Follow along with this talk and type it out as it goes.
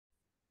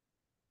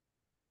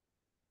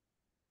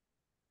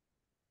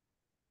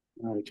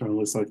All right, kind of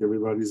looks like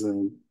everybody's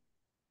in.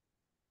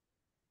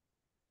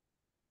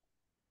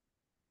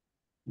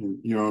 And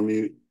you're on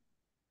mute.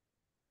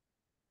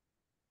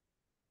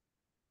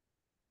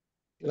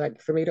 You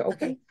like for me to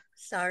Okay, open?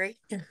 sorry.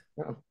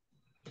 Oh,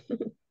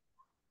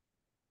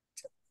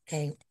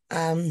 Okay.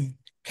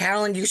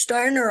 Carolyn, you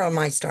starting or am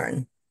I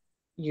starting?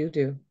 you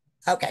do.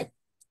 Okay.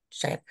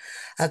 Sure.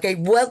 Okay,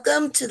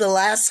 welcome to the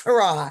last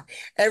hurrah.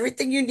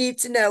 Everything you need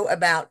to know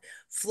about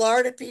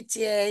Florida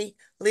PTA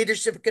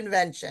Leadership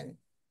Convention.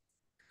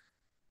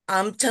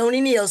 I'm Tony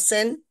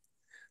Nielsen.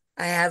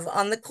 I have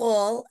on the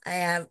call, I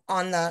have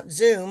on the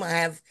Zoom, I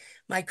have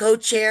my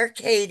co-chair,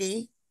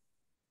 Katie,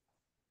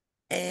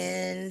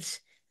 and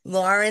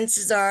Lawrence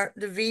is the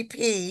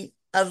VP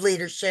of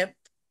leadership.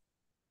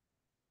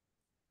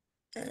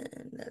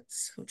 And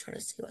I'm trying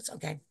to see what's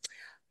okay.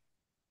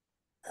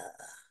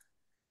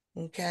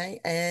 Okay,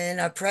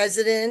 and our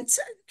president,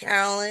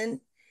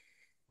 Carolyn.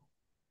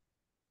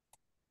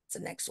 It's the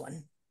next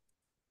one.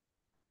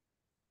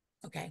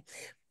 Okay,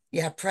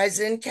 you have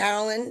President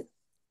Carolyn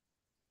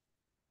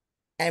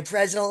and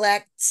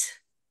President-elect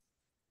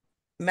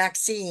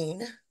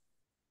Maxine.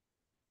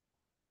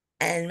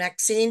 And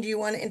Maxine, do you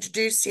want to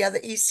introduce the other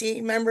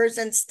EC members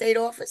and state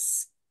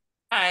office?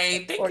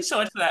 Hi, thank you so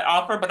much for that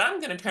offer, but I'm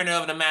going to turn it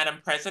over to Madam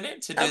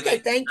President to do Okay,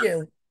 that. thank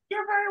you.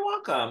 You're very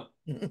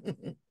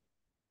welcome.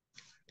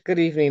 Good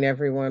evening,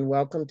 everyone.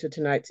 Welcome to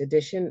tonight's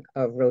edition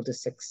of Road to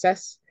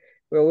Success,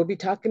 where we'll be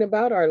talking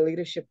about our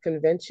Leadership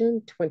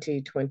Convention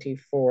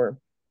 2024.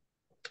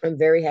 I'm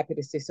very happy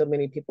to see so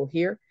many people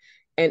here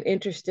and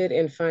interested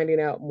in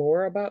finding out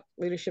more about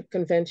Leadership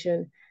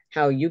Convention,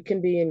 how you can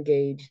be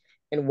engaged,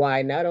 and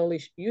why not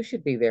only you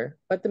should be there,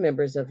 but the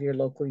members of your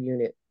local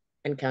unit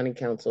and county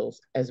councils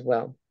as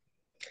well.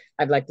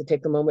 I'd like to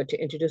take a moment to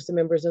introduce the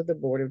members of the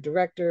board of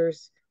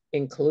directors,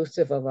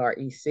 inclusive of our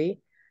EC,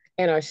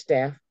 and our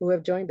staff who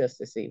have joined us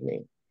this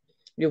evening.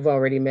 You've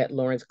already met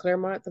Lawrence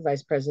Claremont, the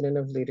Vice President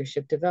of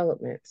Leadership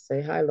Development.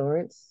 Say hi,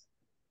 Lawrence.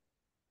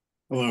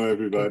 Hello,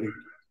 everybody.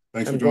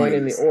 Thanks for I'm going in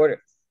joining the us.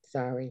 order,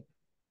 sorry,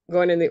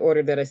 going in the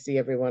order that I see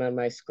everyone on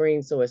my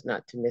screen so as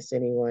not to miss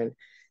anyone.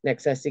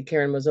 Next, I see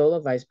Karen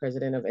Mazzola, Vice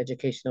President of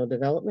Educational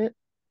Development.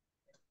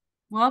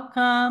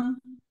 Welcome.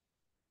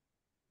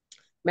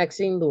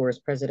 Maxine Lures,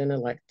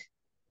 President-elect.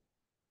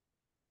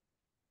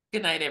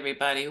 Good night,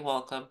 everybody.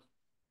 Welcome.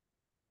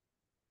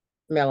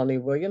 Melanie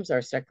Williams,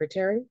 our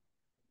Secretary.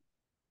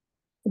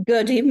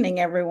 Good evening,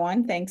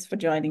 everyone. Thanks for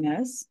joining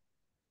us.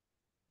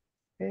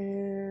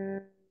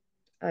 And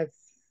I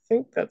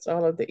think that's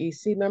all of the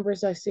EC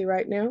members I see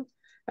right now.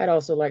 I'd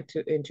also like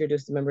to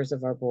introduce the members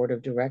of our board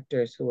of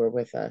directors who are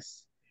with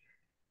us.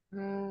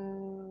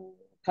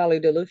 Polly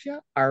DeLucia,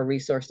 our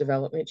Resource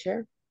Development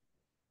Chair.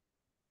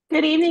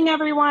 Good evening,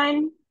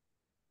 everyone.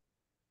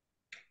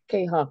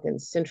 Kay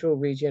Hawkins, Central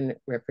Region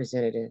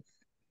Representative.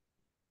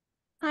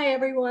 Hi,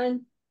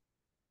 everyone.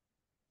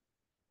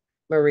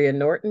 Maria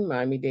Norton,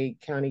 Miami-Dade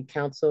County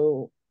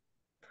Council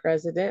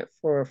President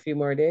for a few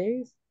more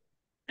days.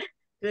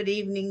 Good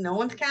evening. No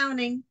one's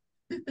counting.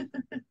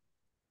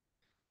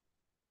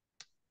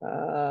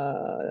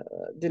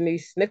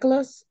 Denise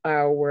Nicholas,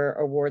 our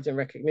Awards and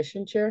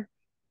Recognition Chair.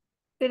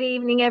 Good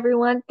evening,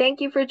 everyone.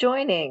 Thank you for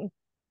joining.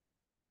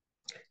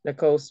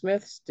 Nicole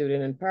Smith,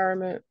 Student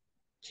Empowerment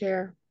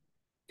Chair.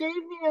 Good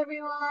evening,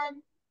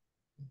 everyone.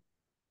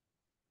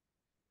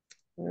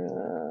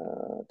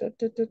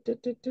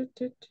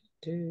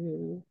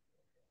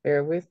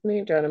 Bear with me,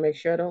 I'm trying to make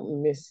sure I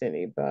don't miss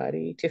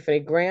anybody. Tiffany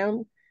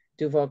Graham,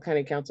 Duval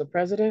County Council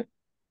President.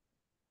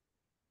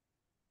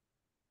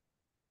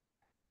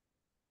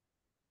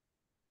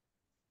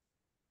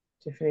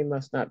 Tiffany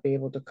must not be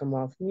able to come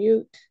off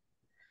mute.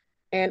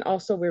 And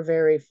also, we're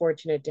very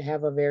fortunate to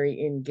have a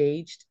very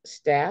engaged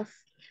staff,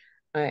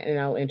 and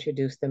I'll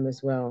introduce them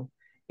as well.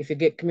 If you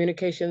get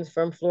communications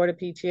from Florida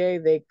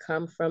PTA, they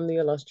come from the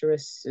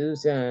illustrious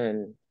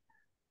Susan.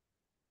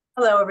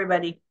 Hello,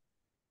 everybody.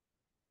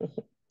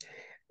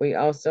 We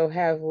also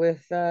have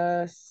with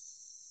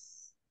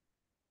us,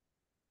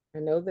 I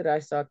know that I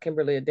saw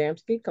Kimberly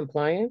Adamski,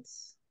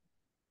 Compliance.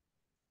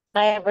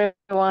 Hi,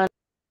 everyone.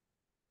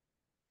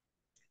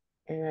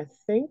 And I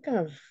think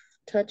I've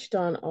touched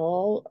on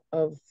all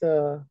of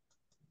the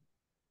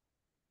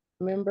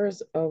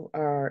members of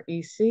our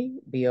EC,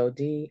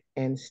 BOD,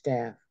 and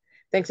staff.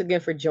 Thanks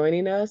again for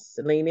joining us.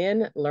 Lean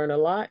in, learn a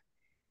lot,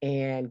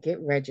 and get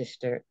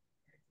registered.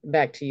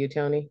 Back to you,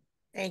 Tony.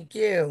 Thank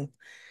you.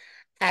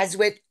 As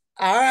with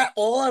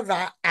all of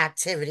our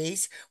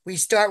activities, we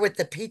start with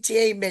the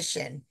PTA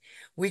mission.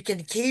 We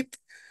can keep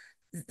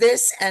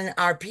this and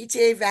our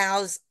PTA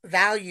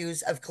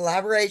values of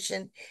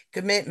collaboration,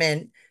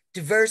 commitment,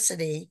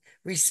 diversity,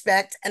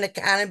 respect, and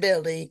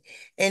accountability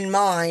in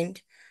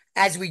mind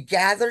as we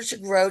gather to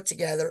grow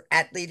together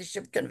at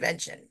Leadership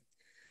Convention.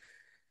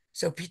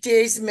 So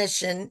PTA's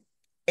mission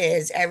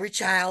is every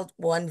child,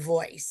 one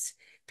voice.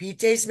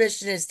 PTA's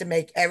mission is to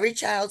make every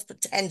child's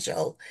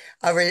potential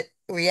a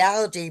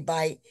reality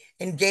by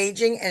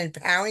engaging and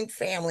empowering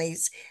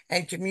families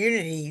and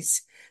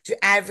communities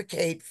to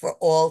advocate for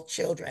all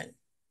children.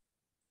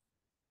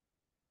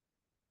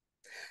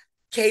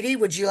 Katie,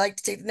 would you like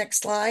to take the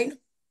next slide?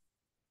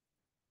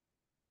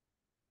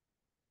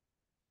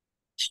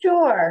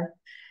 Sure.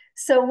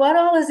 So what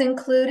all is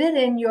included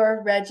in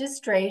your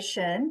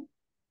registration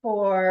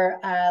for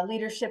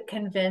Leadership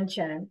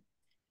Convention?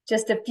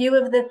 Just a few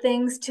of the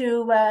things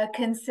to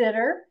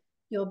consider.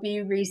 You'll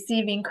be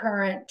receiving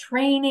current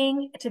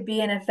training to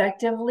be an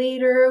effective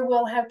leader.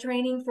 We'll have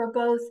training for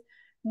both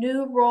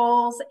new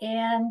roles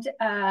and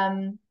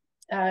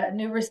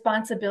new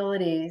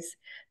responsibilities.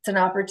 It's an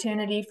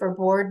opportunity for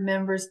board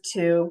members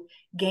to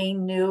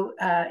gain new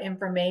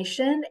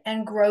information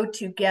and grow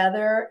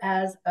together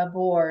as a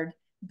board,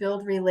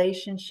 build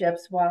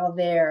relationships while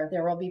there.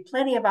 There will be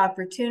plenty of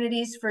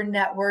opportunities for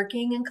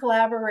networking and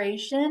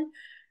collaboration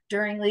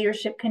during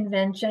Leadership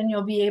Convention.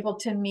 You'll be able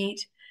to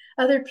meet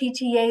other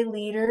PTA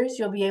leaders.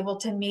 You'll be able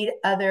to meet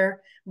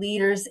other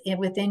leaders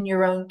within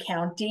your own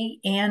county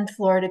and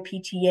Florida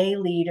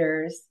PTA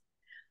leaders.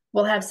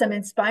 We'll have some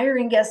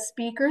inspiring guest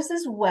speakers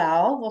as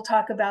well. We'll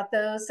talk about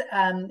those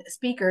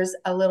speakers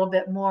a little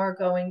bit more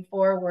going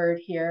forward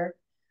here.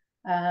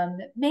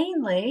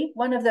 Mainly,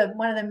 one of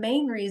the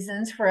main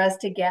reasons for us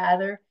to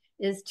gather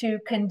is to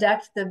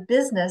conduct the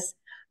business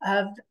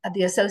of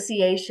the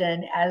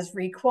association as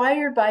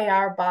required by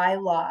our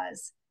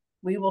bylaws.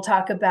 We will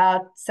talk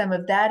about some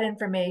of that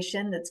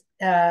information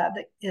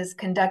that is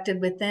conducted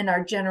within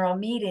our general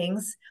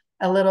meetings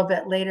a little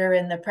bit later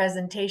in the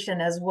presentation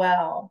as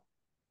well.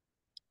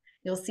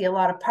 You'll see a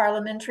lot of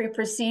parliamentary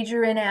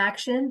procedure in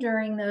action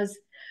during those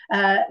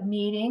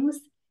meetings.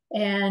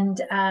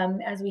 And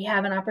as we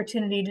have an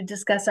opportunity to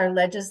discuss our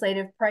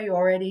legislative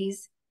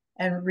priorities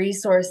and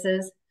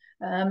resources.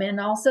 And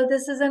also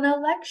this is an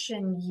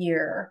election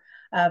year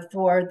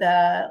for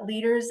the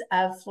leaders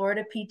of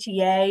Florida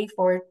PTA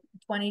for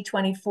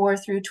 2024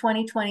 through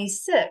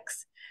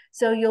 2026.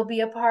 So you'll be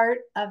a part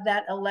of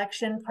that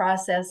election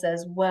process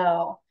as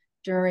well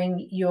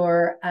during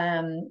your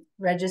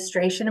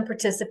registration and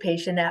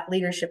participation at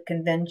Leadership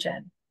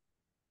Convention.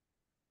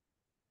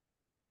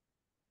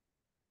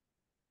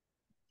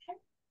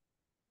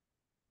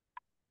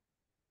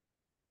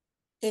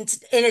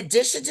 In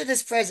addition to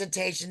this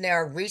presentation, there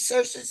are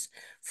resources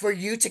for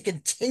you to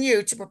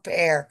continue to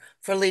prepare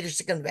for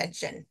Leadership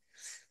Convention.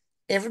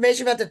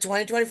 Information about the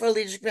 2024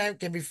 Leadership Convention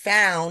can be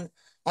found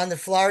on the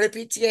Florida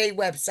PTA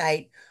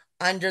website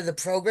under the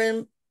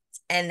Program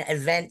and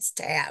Events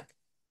tab.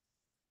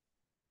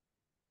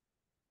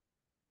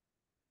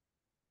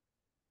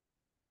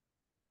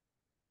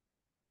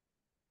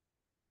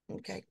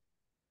 Okay.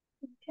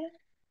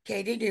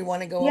 Katie, do you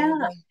want to go over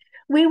that?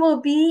 We will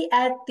be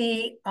at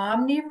the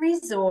Omni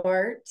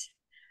Resort,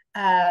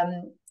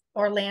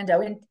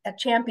 Orlando at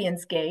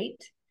Champions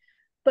Gate,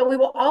 but we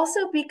will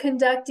also be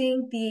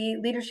conducting the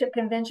Leadership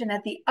Convention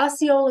at the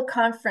Osceola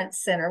Conference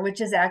Center, which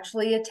is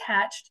actually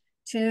attached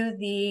to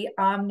the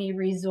Omni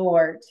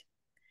Resort.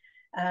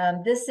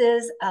 This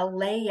is a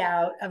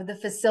layout of the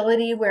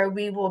facility where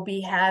we will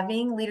be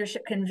having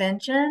Leadership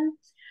Convention.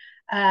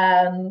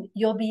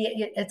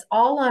 It's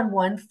all on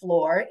one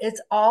floor. It's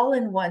all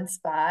in one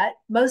spot.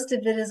 Most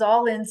of it is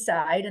all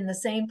inside in the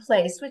same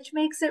place, which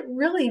makes it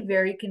really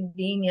very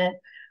convenient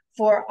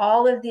for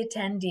all of the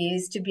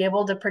attendees to be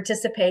able to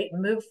participate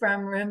and move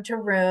from room to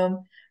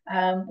room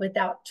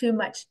without too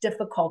much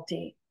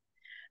difficulty.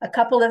 A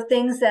couple of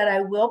things that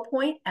I will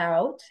point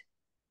out.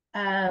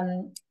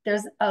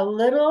 There's a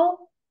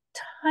little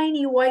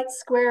tiny white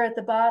square at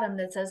the bottom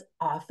that says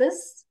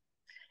office.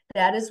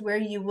 That is where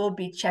you will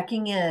be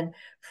checking in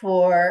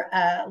for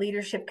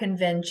Leadership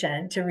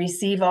Convention to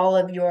receive all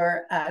of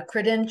your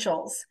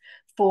credentials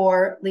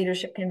for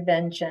Leadership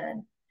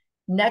Convention.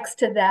 Next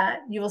to that,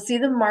 you will see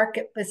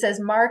it says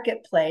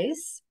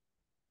Marketplace.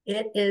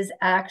 It is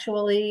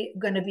actually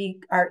going to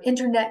be our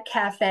internet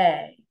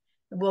cafe.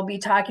 We'll be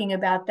talking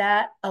about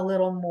that a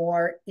little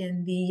more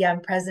in the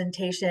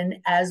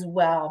presentation as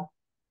well.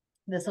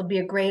 This will be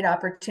a great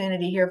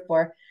opportunity here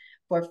for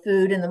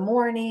food in the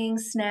morning,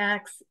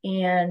 snacks,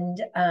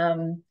 and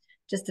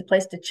just a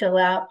place to chill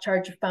out,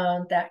 charge your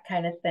phone, that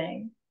kind of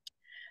thing.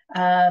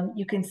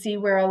 You can see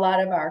where a lot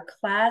of our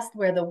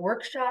where the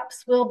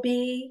workshops will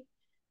be.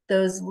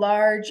 Those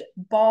large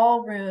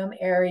ballroom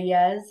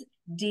areas,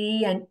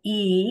 D and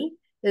E,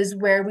 is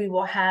where we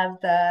will have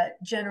the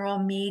general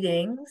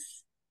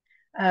meetings.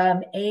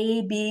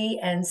 A, B,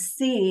 and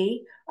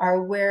C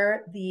are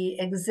where the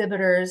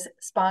exhibitors,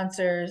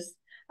 sponsors,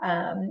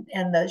 and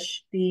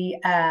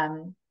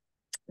the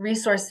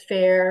resource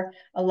fair,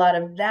 a lot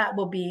of that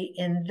will be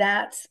in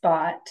that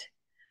spot.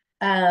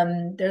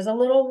 There's a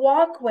little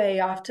walkway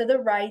off to the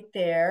right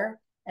there,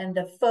 and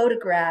the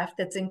photograph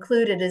that's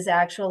included is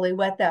actually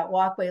what that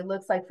walkway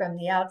looks like from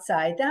the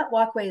outside. That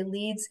walkway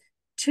leads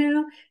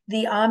to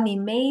the Omni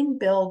main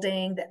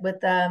building with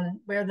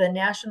where the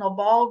National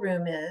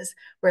Ballroom is,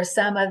 where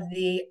some of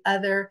the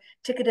other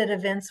ticketed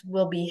events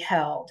will be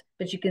held.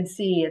 But you can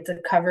see it's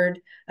a covered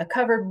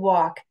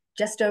walk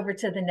just over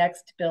to the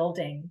next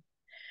building.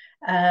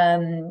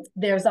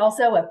 There's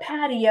also a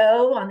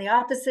patio on the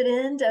opposite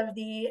end of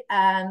the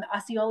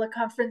Osceola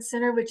Conference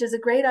Center, which is a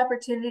great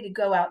opportunity to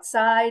go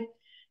outside,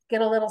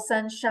 get a little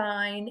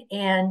sunshine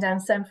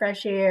and some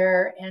fresh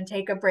air and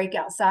take a break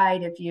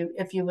outside if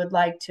you would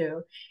like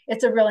to.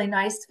 It's a really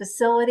nice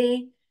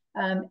facility.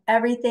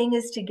 Everything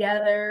is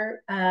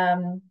together.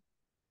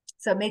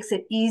 So it makes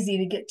it easy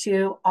to get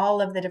to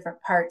all of the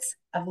different parts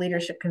of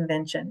Leadership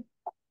Convention.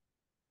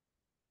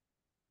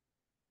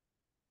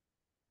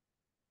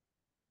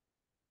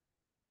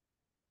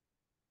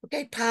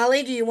 Okay,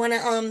 Polly, do you want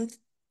to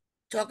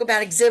talk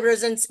about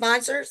exhibitors and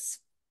sponsors?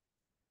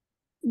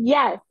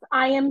 Yes,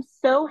 I am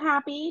so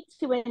happy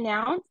to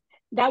announce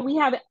that we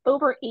have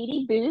over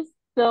 80 booths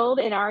filled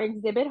in our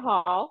exhibit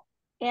hall,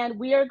 and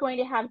we are going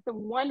to have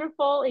some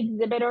wonderful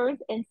exhibitors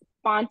and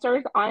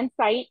sponsors on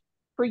site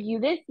for you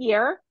this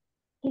year.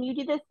 Can you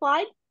do this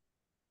slide?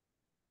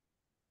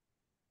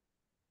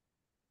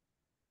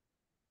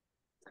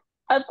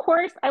 Of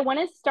course, I want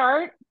to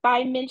start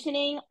by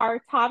mentioning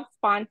our top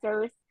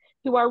sponsors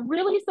who are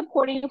really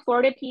supporting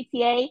Florida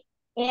PTA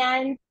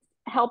and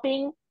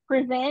helping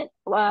present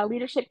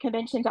Leadership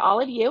Convention to all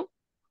of you.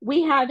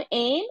 We have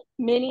AIM.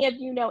 Many of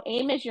you know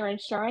AIM as your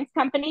insurance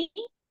company.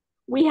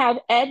 We have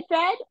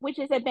EdFed, which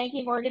is a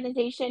banking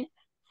organization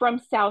from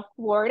South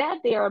Florida.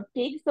 They are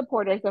big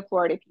supporters of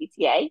Florida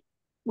PTA.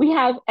 We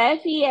have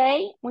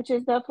FEA, which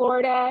is the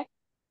Florida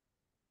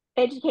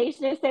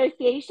Education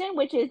Association,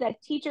 which is a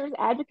teachers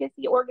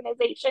advocacy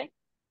organization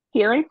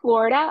here in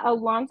Florida, a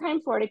longtime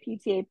Florida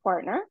PTA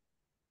partner.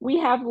 We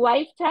have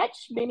Life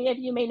Touch. Many of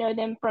you may know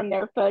them from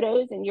their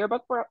photos and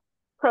yearbook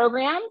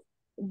programs.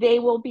 They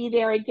will be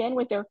there again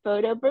with their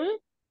photo booth.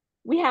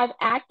 We have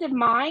Active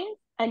Minds,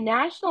 a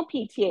national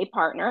PTA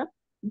partner.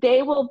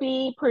 They will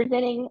be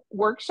presenting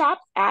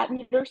workshops at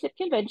Leadership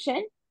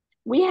Convention.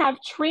 We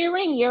have Tree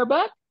Ring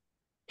Yearbook.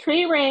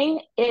 Tree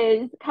Ring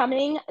is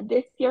coming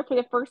this year for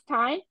the first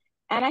time,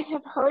 and I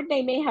have heard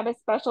they may have a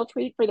special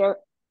treat for their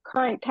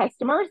current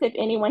customers if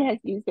anyone has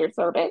used their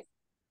service.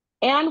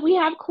 And we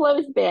have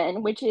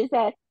Clothesbin, which is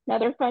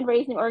another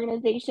fundraising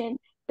organization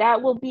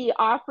that will be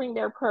offering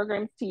their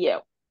programs to you.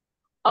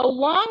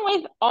 Along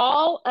with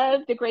all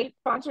of the great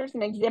sponsors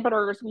and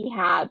exhibitors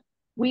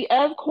we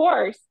of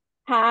course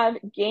have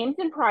games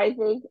and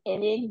prizes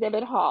in the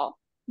exhibit hall.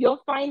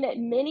 You'll find that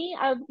many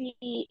of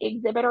the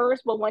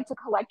exhibitors will want to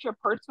collect your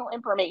personal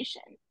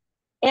information.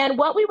 And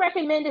what we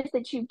recommend is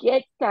that you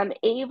get some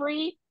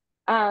Avery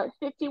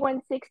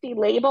 5160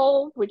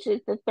 labels, which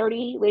is the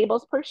 30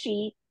 labels per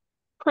sheet.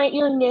 Print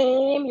your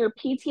name, your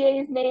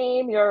PTA's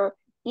name, your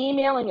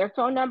email, and your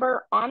phone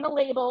number on the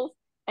labels.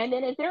 And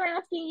then if they're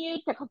asking you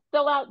to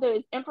fill out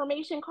those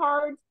information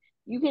cards,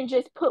 you can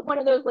just put one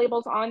of those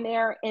labels on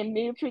there and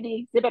move through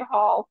the exhibit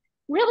hall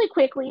really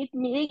quickly,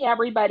 meeting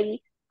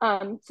everybody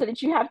so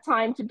that you have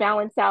time to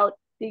balance out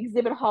the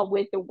exhibit hall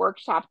with the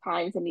workshop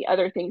times and the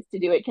other things to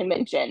do at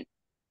convention.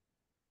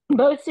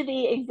 Most of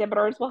the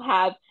exhibitors will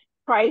have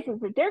prizes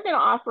that they're going to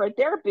offer at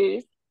their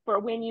booth for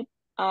when you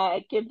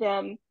give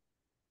them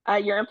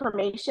your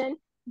information.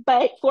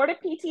 But Florida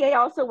PTA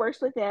also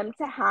works with them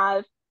to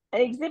have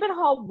an exhibit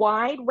hall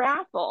wide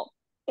raffle.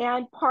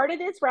 And part of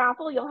this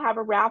raffle, you'll have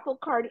a raffle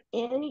card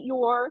in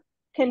your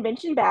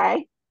convention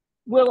bag.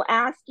 We'll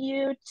ask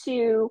you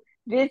to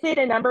visit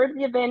a number of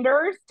the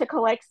vendors to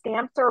collect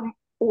stamps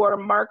or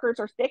markers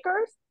or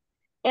stickers.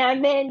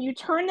 And then you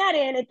turn that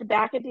in at the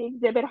back of the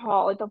exhibit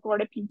hall at the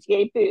Florida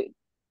PTA booth.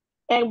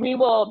 And we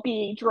will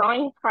be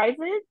drawing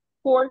prizes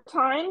 4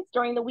 times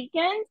during the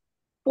weekend,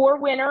 4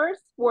 winners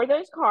for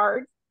those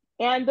cards.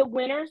 And the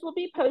winners will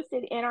be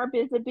posted in our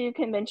Bizaboo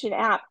Convention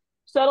app.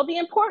 So it'll be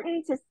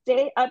important to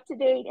stay up to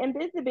date in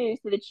Bizaboo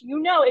so that you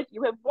know if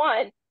you have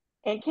won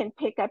and can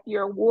pick up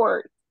your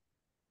award.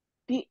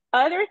 The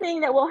other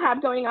thing that we'll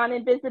have going on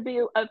in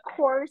Bizaboo, of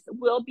course,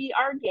 will be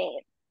our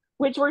games,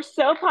 which were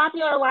so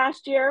popular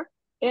last year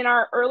in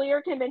our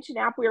earlier convention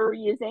app we were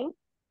using,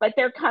 but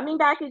they're coming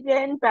back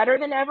again better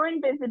than ever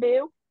in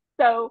Bizaboo.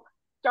 So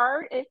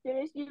start as soon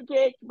as you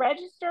get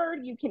registered,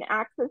 you can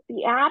access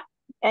the app.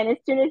 And as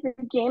soon as the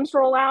games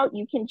roll out,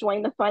 you can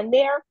join the fun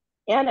there.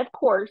 And of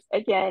course,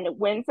 again,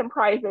 win some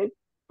prizes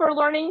for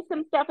learning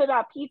some stuff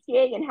about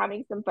PTA and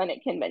having some fun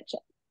at convention.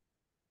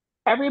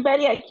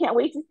 Everybody, I can't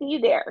wait to see you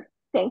there.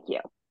 Thank you.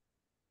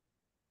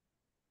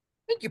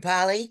 Thank you,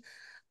 Polly.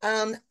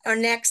 Our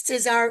next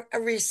is our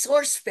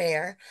resource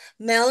fair.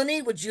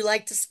 Melanie, would you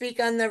like to speak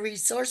on the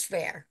resource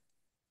fair?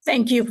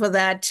 Thank you for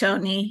that,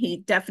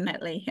 Tony.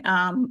 Definitely.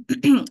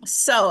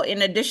 So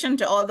in addition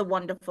to all the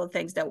wonderful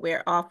things that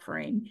we're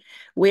offering,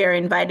 we're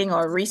inviting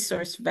our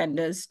resource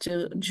vendors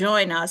to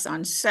join us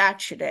on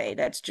Saturday.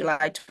 That's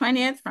July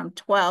 20th from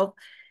 12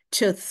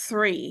 to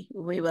 3.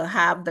 We will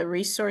have the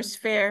resource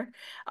fair.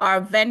 Our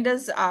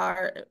vendors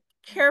are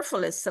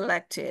carefully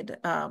selected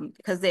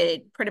because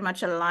they pretty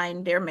much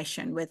align their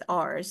mission with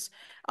ours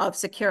of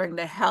securing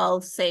the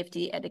health,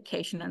 safety,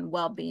 education, and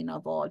well-being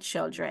of all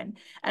children.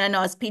 And I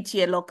know as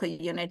PTA local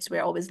units,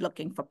 we're always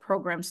looking for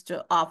programs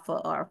to offer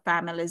our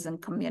families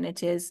and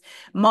communities.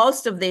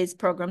 Most of these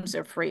programs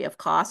are free of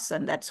cost,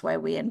 and that's why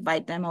we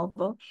invite them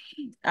over.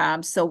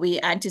 So we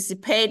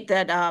anticipate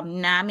that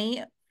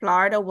NAMI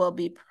Florida will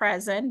be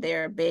present.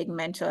 They're a big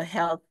mental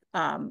health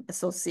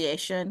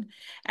Association,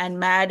 and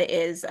MAD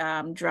is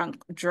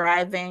drunk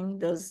driving.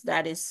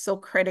 That is so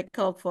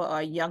critical for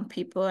our young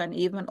people and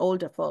even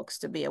older folks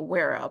to be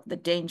aware of the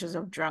dangers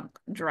of drunk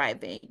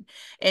driving.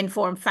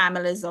 Informed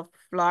Families of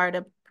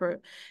Florida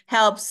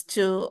helps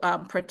to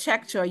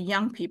protect our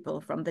young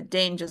people from the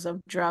dangers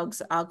of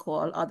drugs,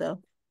 alcohol, other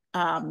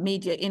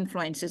media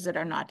influences that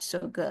are not so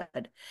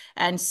good.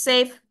 And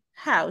Safe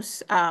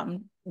House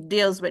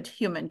deals with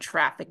human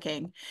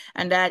trafficking,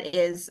 and that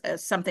is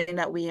something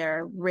that we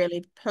are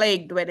really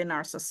plagued with in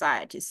our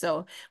society.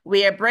 So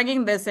we are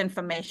bringing this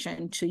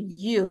information to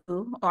you,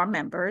 our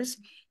members,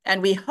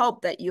 and we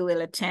hope that you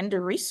will attend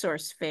a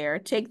resource fair,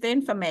 take the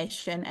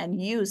information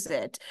and use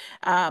it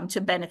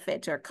to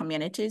benefit our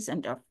communities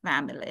and our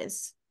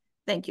families.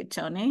 Thank you,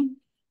 Tony.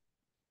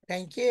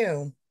 Thank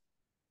you.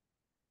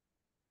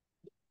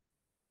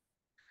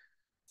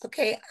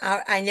 Okay,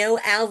 I know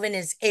Alvin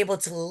is able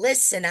to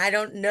listen. I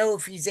don't know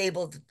if he's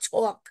able to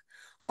talk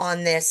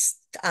on this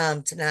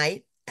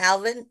tonight.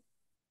 Alvin?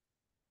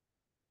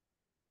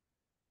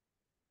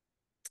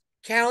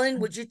 Carolyn,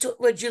 would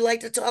you like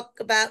to talk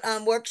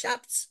about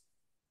workshops?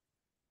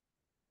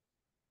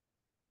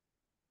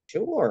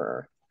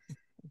 Sure.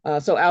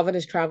 So Alvin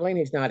is traveling.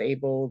 He's not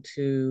able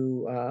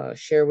to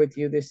share with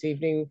you this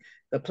evening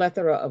the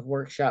plethora of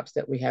workshops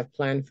that we have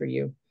planned for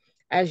you.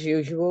 As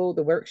usual,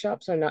 the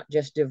workshops are not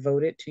just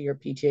devoted to your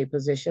PTA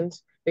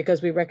positions,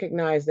 because we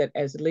recognize that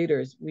as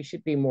leaders, we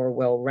should be more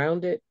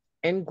well-rounded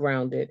and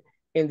grounded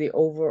in the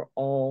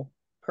overall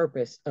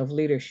purpose of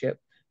leadership,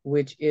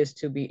 which is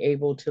to be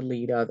able to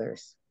lead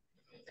others.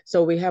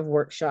 So we have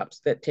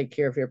workshops that take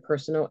care of your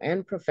personal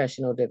and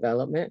professional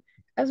development,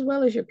 as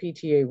well as your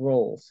PTA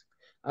roles.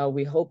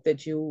 We hope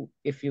that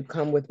if you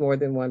come with more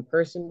than one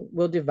person,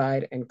 we'll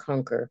divide and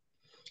conquer.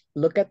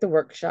 Look at the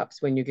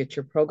workshops when you get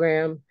your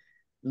program.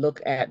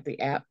 Look at the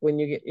app when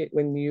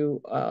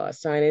you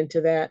sign into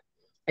that,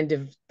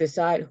 and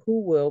decide who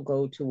will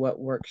go to what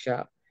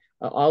workshop.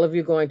 All of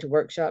you going to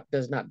workshop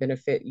does not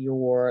benefit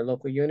your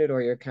local unit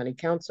or your county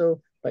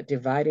council, but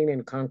dividing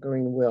and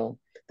conquering will.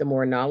 The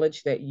more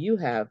knowledge that you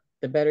have,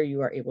 the better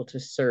you are able to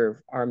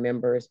serve our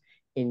members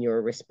in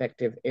your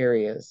respective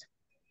areas.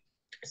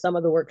 Some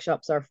of the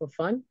workshops are for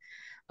fun.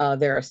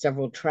 There are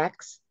several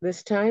tracks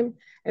this time,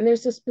 and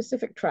there's a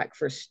specific track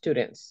for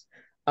students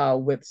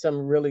with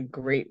some really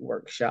great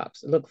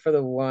workshops. Look for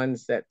the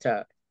ones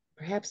that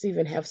perhaps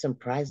even have some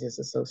prizes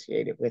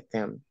associated with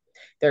them.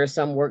 There are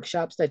some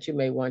workshops that you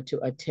may want to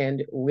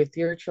attend with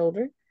your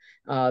children.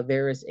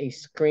 There is a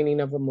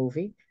screening of a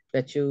movie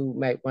that you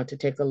might want to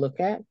take a look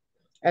at,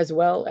 as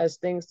well as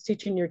things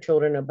teaching your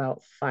children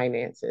about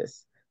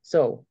finances.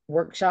 So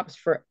workshops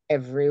for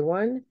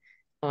everyone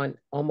on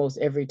almost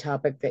every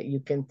topic that you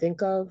can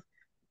think of.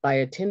 By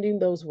attending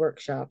those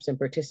workshops and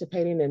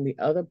participating in the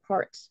other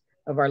parts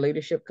of our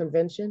leadership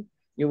convention,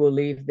 you will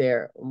leave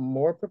there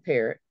more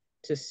prepared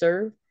to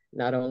serve,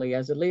 not only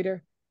as a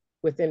leader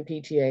within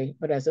PTA,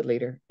 but as a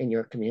leader in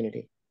your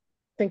community.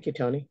 Thank you,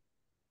 Tony.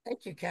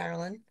 Thank you,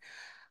 Carolyn.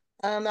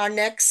 Our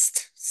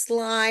next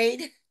slide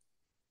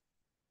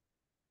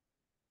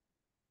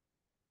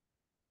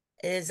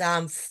is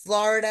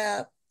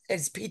Florida.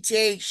 It's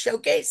PTA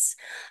Showcase,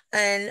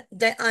 and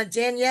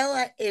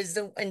Daniela is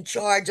in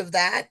charge of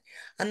that.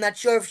 I'm not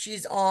sure if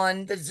she's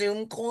on the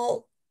Zoom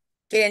call.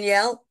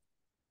 Danielle?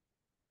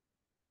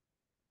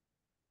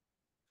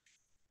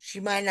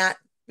 She might not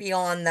be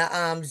on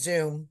the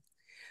Zoom.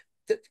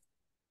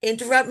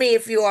 Interrupt me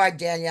if you are,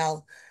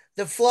 Danielle.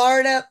 The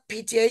Florida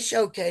PTA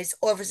Showcase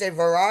offers a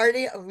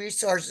variety of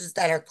resources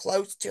that are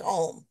close to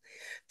home.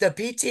 The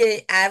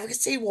PTA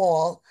Advocacy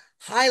Wall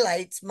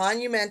highlights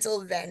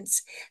monumental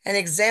events and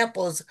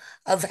examples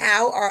of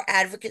how our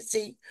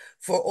advocacy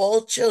for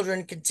all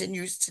children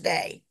continues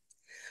today.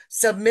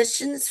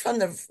 Submissions from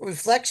the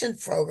Reflection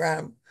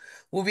Program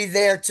will be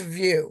there to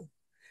view.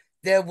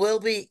 There will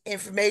be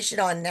information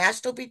on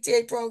national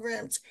PTA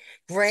programs,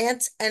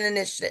 grants, and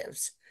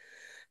initiatives.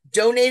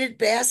 Donated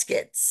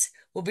baskets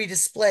will be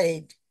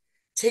displayed.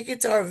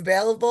 Tickets are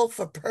available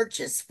for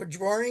purchase for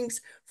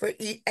drawings for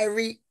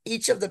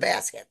each of the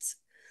baskets.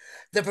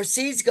 The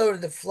proceeds go to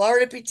the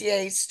Florida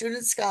PTA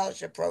Student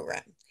Scholarship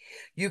Program.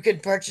 You can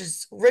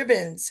purchase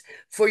ribbons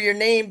for your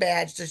name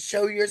badge to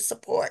show your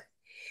support.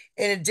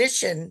 In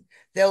addition,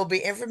 there will be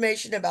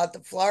information about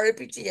the Florida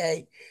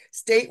PTA,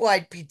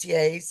 statewide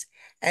PTAs,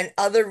 and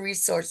other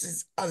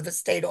resources of the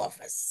state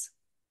office.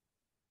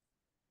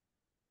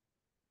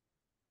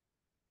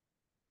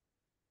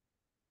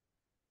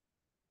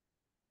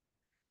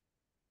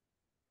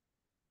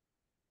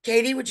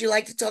 Katie, would you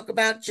like to talk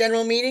about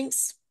general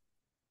meetings?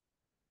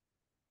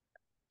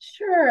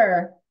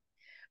 Sure.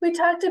 We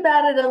talked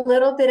about it a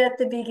little bit at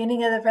the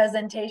beginning of the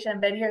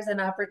presentation, but here's an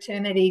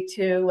opportunity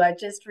to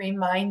just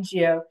remind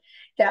you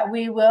that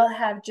we will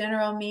have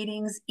general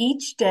meetings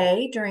each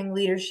day during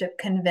Leadership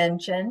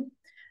Convention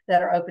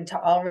that are open to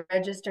all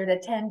registered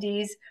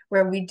attendees,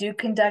 where we do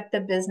conduct the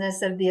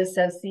business of the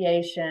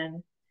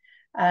association.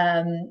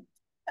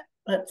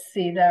 Let's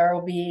see, there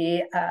will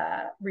be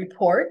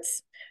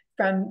reports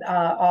from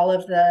all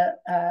of the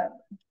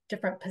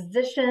different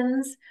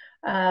positions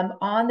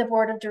on the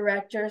board of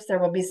directors. There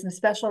will be some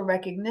special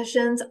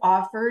recognitions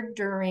offered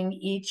during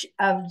each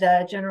of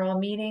the general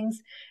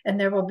meetings, and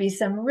there will be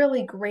some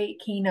really great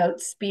keynote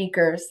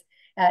speakers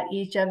at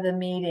each of the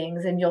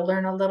meetings, and you'll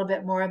learn a little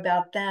bit more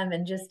about them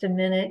in just a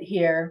minute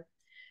here.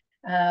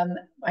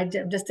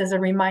 Just as a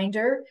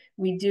reminder,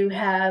 we do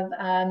have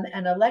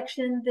an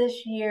election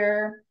this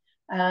year.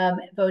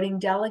 Voting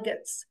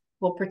delegates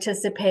will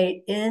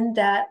participate in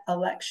that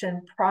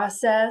election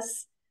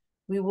process.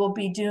 We will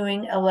be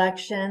doing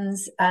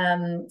elections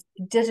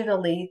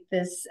digitally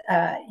this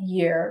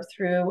year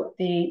through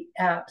the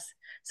apps.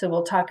 So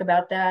we'll talk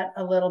about that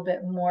a little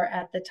bit more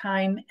at the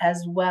time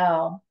as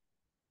well.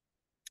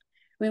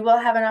 We will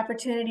have an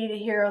opportunity to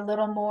hear a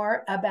little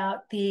more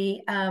about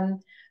the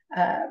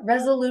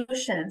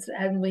resolutions,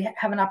 and we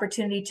have an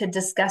opportunity to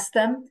discuss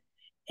them.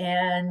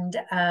 And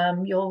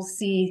you'll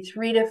see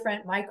 3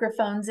 different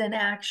microphones in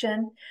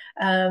action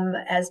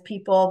as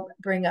people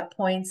bring up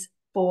points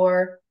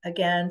for,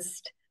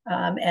 against,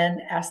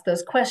 and ask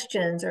those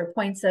questions or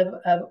points of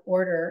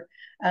order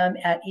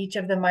at each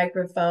of the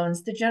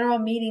microphones. The general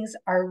meetings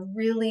are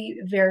really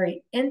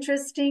very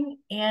interesting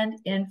and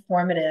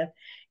informative,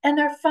 and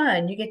they're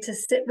fun. You get to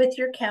sit with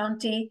your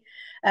county,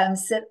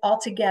 sit all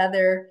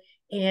together,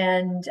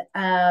 and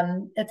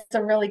it's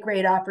a really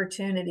great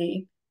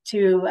opportunity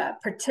to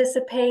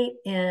participate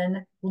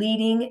in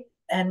leading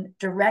and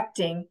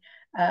directing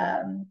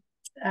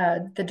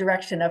the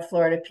direction of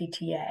Florida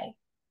PTA.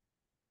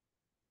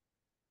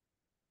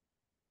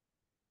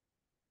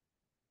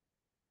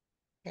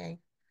 Okay.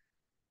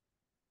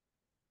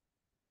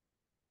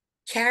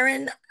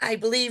 Karen, I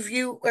believe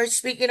you are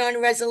speaking on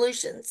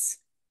resolutions.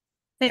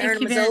 Thank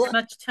Karen you very Mazzola?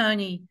 much,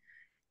 Tony.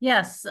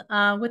 Yes,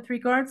 with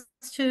regards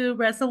to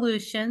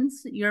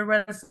resolutions, your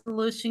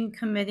resolution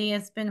committee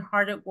has been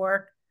hard at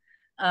work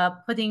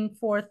putting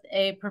forth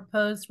a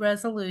proposed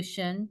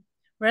resolution.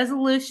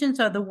 Resolutions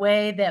are the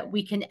way that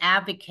we can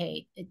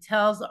advocate. It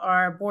tells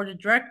our board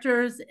of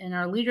directors and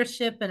our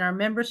leadership and our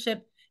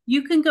membership,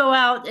 you can go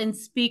out and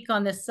speak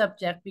on this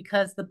subject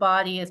because the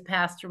body has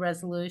passed a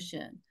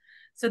resolution.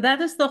 So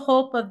that is the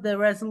hope of the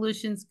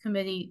resolutions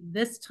committee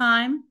this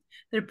time.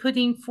 They're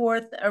putting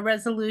forth a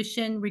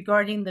resolution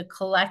regarding the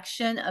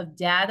collection of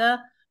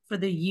data for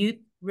the Youth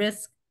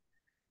Risk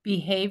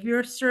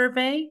Behavior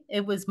Survey.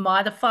 It was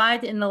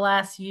modified in the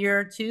last year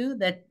or two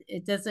that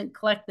it doesn't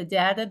collect the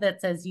data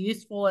that's as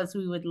useful as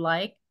we would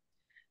like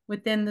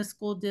within the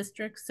school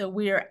district. So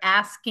we are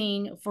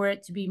asking for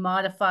it to be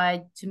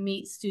modified to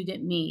meet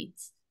student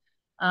needs.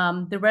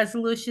 The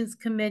resolutions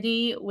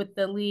committee with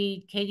the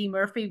lead, Katie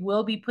Murphy,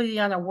 will be putting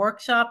on a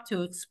workshop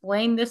to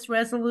explain this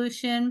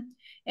resolution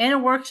and a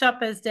workshop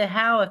as to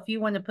how, if you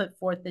want to put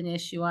forth an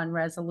issue on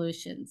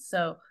resolutions.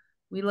 So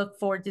we look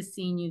forward to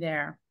seeing you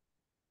there.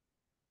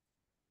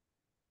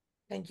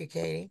 Thank you,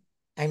 Katie.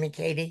 I mean,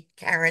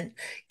 Karen,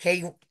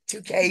 K,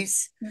 2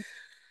 Ks.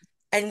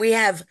 And we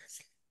have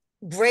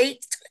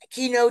great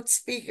keynote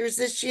speakers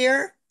this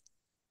year.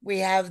 We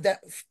have the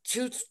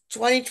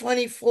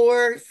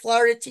 2024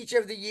 Florida Teacher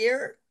of the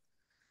Year.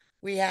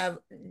 We have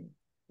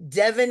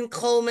Devin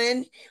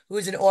Coleman, who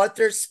is an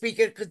author,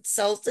 speaker,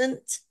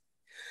 consultant.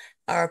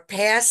 Our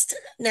past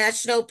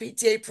National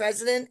PTA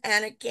President,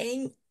 Anna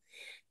King.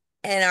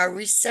 And our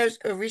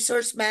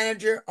resource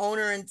manager,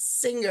 owner, and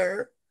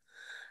singer,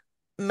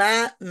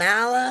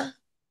 Mala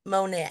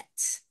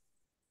Monette.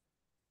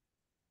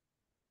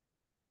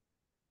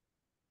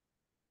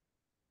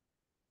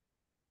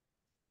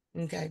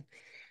 Okay.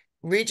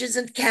 Regions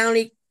and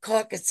county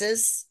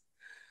caucuses.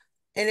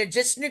 In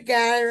addition to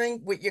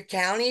gathering with your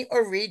county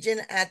or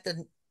region at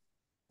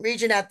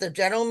the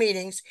general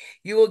meetings,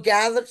 you will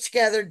gather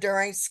together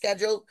during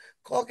scheduled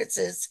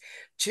caucuses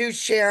to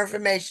share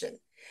information.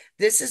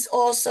 This is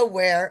also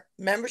where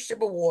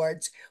membership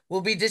awards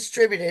will be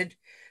distributed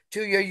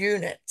to your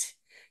unit.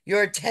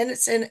 Your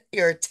attendance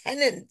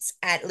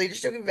at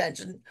leadership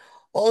convention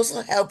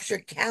also helps your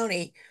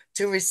county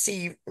to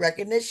receive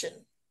recognition.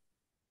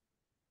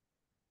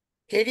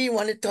 Katie, you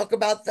want to talk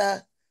about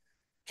the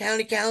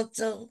county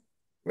council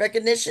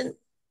recognition?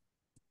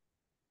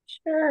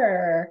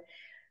 Sure.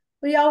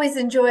 We always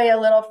enjoy a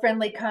little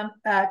friendly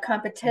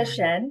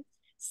competition.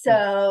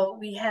 So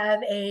we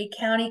have a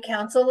county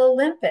council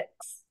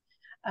Olympics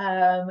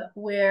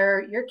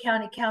where your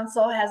county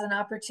council has an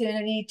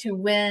opportunity to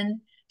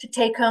win, to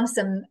take home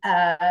some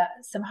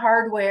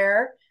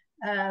hardware,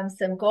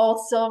 some gold,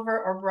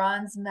 silver, or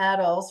bronze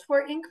medals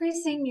for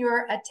increasing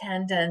your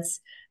attendance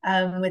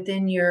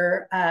within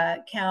your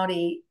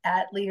county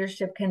at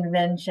leadership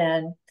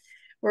convention.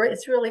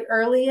 It's really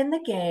early in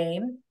the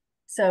game.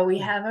 So we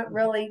haven't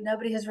really,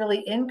 nobody has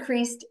really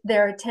increased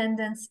their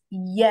attendance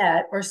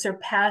yet or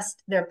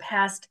surpassed their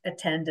past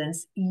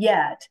attendance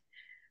yet.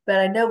 But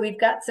I know we've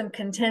got some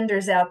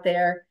contenders out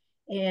there.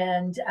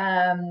 And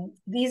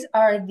these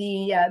are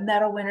the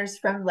medal winners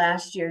from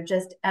last year,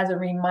 just as a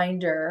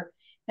reminder.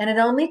 And it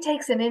only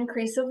takes an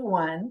increase of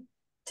 1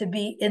 to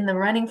be in the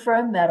running for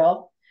a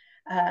medal.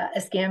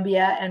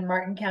 Escambia and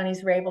Martin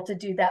counties were able to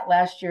do that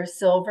last year.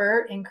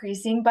 Silver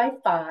increasing by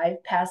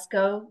 5,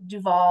 Pasco,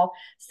 Duval,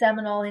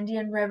 Seminole,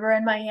 Indian River,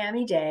 and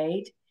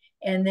Miami-Dade,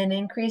 and then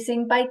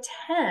increasing by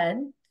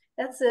 10.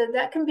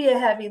 That can be a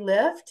heavy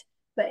lift,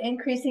 but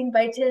increasing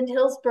by 10,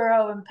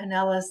 Hillsborough and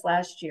Pinellas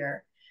last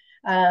year.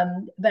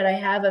 But I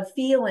have a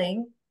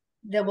feeling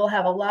that we'll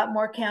have a lot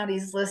more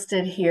counties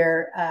listed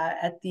here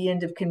at the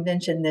end of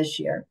convention this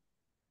year.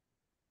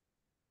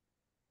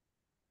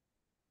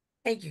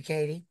 Thank you,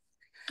 Katie.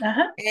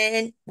 Uh-huh.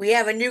 And we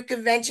have a new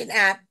convention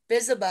app,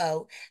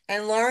 Bizzabo.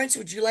 And Lawrence,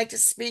 would you like to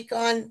speak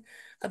on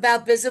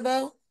about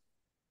Bizzabo?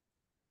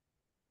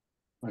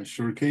 I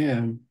sure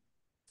can.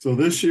 So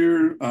this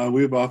year,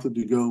 we've opted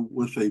to go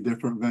with a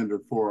different vendor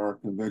for our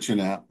convention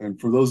app. And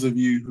for those of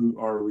you who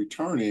are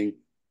returning,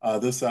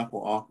 this app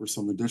will offer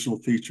some additional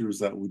features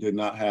that we did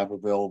not have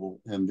available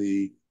in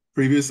the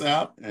previous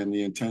app. And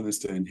the intent is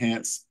to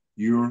enhance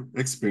your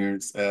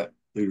experience at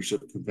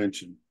Leadership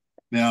Convention.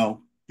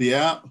 Now, the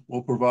app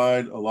will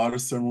provide a lot of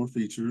similar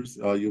features.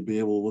 You'll be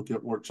able to look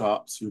at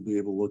workshops. You'll be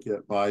able to look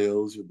at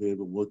bios. You'll be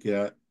able to look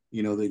at,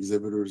 the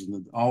exhibitors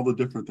and all the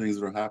different things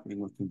that are happening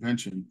with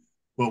convention.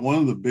 But one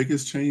of the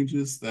biggest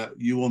changes that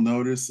you will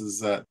notice is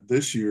that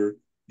this year,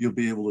 you'll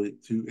be able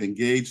to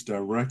engage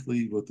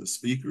directly with the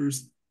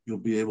speakers. You'll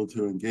be able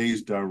to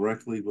engage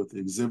directly with the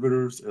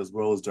exhibitors as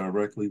well as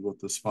directly with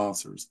the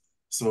sponsors.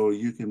 So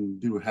you can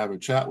have a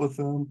chat with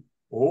them,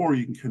 or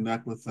you can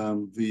connect with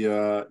them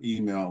via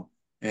email.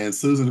 And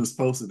Susan has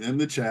posted in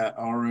the chat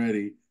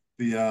already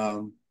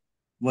the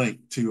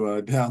link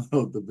to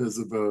download the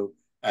Bizzabo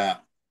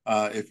app.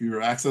 If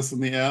you're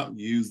accessing the app,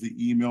 use the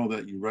email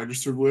that you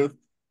registered with.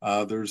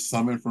 There's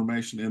some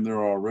information in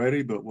there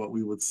already, but what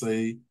we would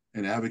say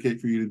and advocate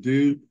for you to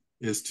do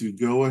is to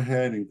go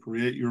ahead and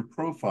create your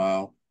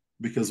profile,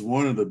 because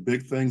one of the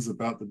big things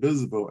about the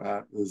Bizzabo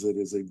app is it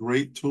is a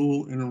great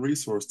tool and a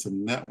resource to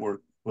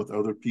network with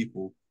other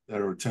people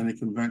that are attending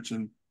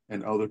convention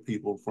and other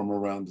people from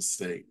around the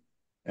state.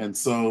 And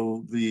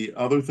so the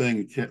other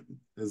thing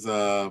is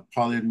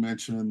Polly had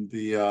mentioned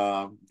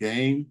the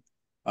game.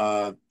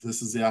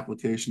 This is the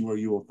application where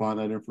you will find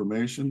that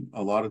information.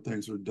 A lot of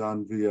things are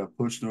done via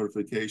push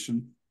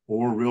notification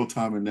or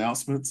real-time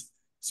announcements.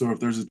 So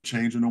if there's a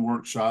change in a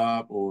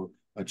workshop or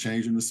a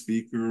change in the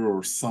speaker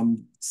or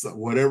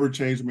whatever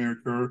change may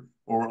occur,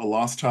 or a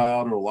lost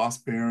child or a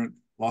lost parent,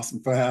 lost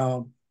and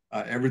found,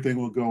 everything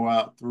will go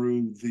out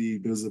through the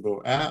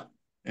Bizzabo app,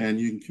 and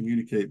you can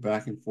communicate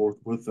back and forth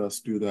with us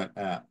through that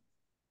app.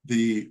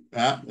 The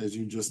app, as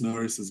you just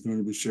noticed, is going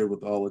to be shared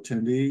with all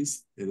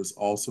attendees. It is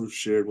also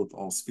shared with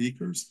all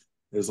speakers.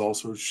 It is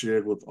also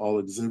shared with all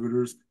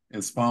exhibitors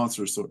and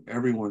sponsors, so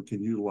everyone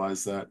can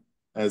utilize that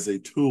as a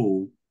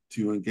tool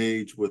to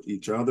engage with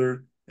each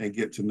other and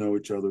get to know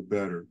each other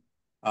better.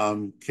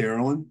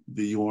 Carolyn,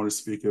 do you want to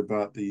speak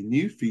about the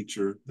new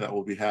feature that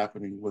will be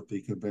happening with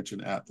the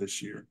convention app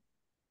this year?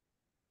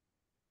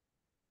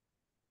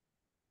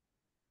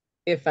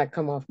 If I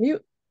come off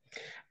mute.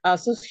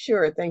 So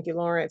sure, thank you,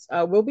 Lawrence.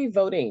 We'll be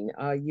voting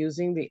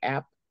using the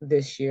app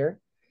this year.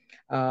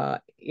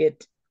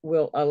 It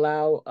will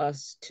allow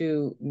us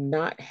to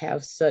not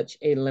have such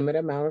a limited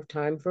amount of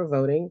time for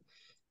voting.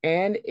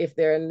 And if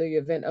they're in the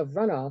event of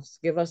runoffs,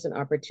 give us an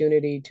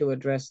opportunity to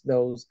address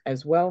those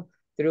as well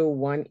through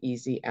one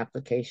easy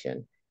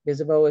application.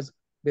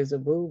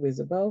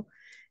 Bizzabo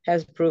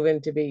has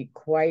proven to be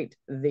quite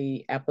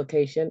the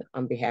application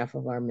on behalf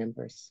of our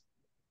members.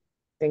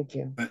 Thank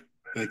you.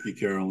 Thank you,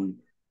 Carolyn.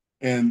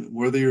 And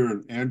whether you're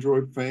an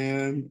Android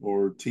fan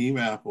or Team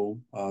Apple,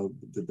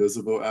 the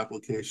Bizzabo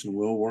application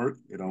will work.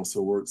 It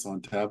also works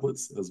on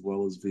tablets as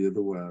well as via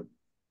the web.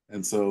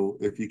 And so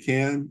if you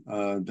can,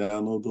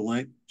 download the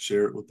link,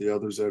 share it with the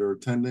others that are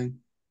attending,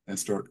 and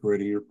start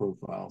creating your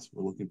profiles.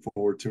 We're looking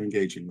forward to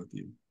engaging with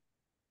you.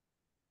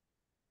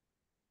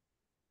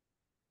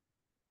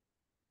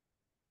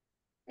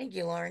 Thank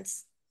you,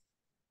 Lawrence.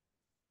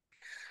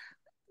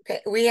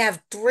 Okay, we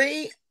have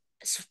 3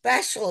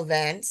 special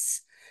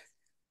events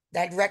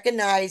that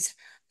recognize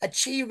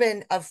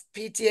achievement of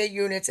PTA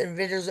units and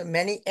individuals in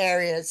many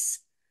areas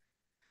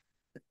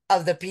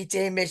of the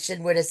PTA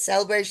mission with a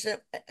celebration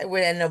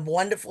and a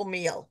wonderful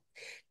meal.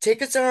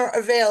 Tickets are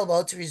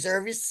available to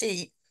reserve your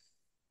seat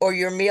or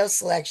your meal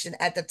selection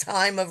at the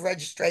time of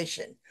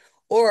registration,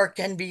 or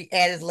can be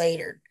added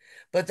later,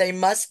 but they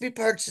must be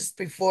purchased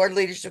before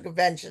leadership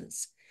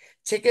conventions.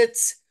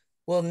 Tickets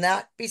will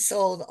not be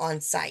sold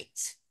on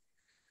site.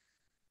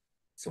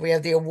 So we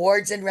have the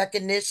awards and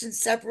recognition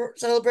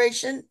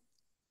celebration,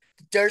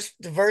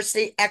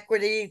 diversity,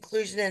 equity,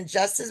 inclusion, and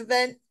justice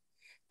event,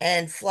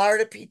 and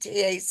Florida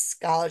PTA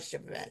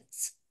scholarship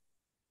events.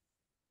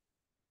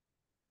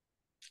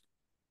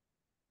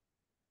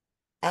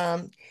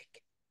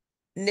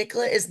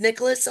 Is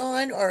Nicholas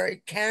on, or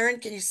Karen,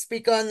 can you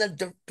speak on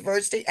the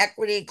diversity,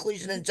 equity,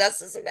 inclusion, and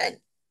justice event?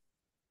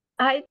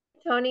 Hi,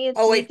 Tony. It's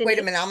wait Denise.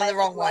 a minute, I'm on the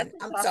wrong one.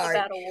 I'm sorry.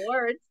 About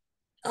awards.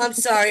 I'm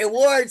sorry,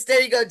 awards.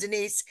 There you go,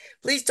 Denise.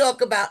 Please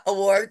talk about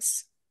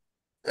awards.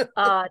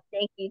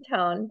 Thank you,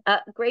 Tone.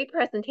 Great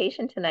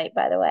presentation tonight,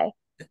 by the way.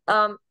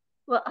 Well,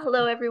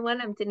 hello everyone.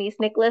 I'm Denise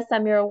Nicholas.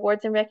 I'm your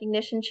awards and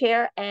recognition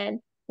chair, and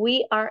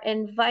we are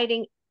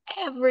inviting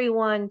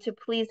everyone to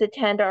please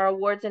attend our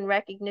awards and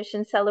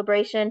recognition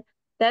celebration.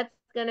 That's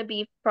going to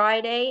be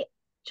Friday,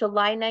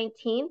 July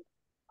 19th.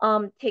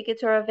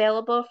 Tickets are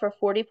available for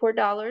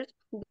 $44.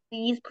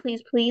 Please,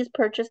 please, please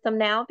purchase them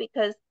now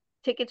because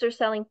tickets are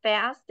selling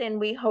fast and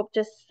we hope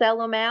to sell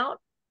them out.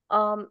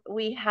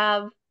 We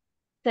have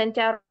sent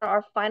out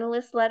our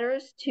finalist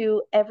letters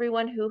to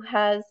everyone who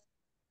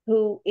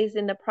is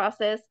in the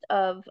process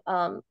of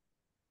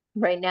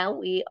right now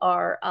we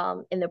are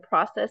in the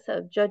process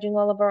of judging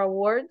all of our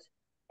awards,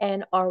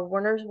 and our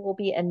winners will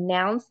be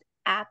announced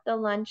at the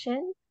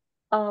luncheon.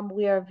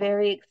 We are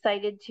very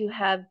excited to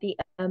have the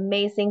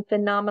amazing,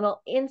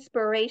 phenomenal,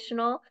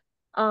 inspirational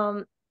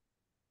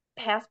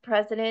past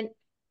president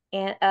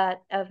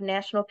of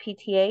National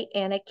PTA,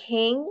 Anna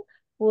King,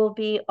 will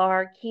be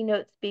our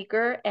keynote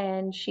speaker,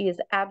 and she is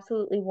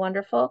absolutely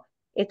wonderful.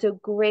 It's a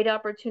great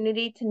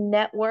opportunity to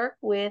network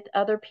with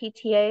other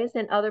PTAs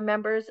and other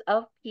members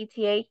of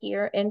PTA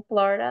here in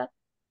Florida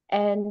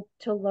and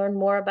to learn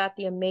more about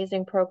the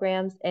amazing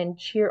programs and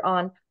cheer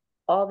on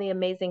all the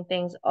amazing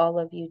things all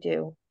of you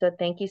do. So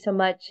thank you so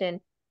much, and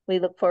we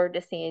look forward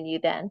to seeing you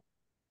then.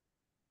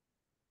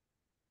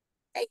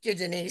 Thank you,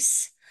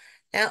 Denise.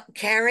 Now,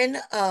 Karen,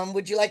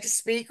 would you like to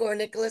speak, or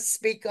Nicholas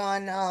speak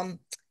on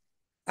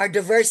our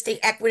diversity,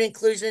 equity,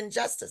 inclusion, and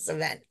justice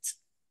event?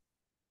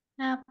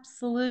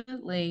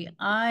 Absolutely.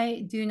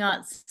 I do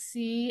not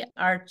see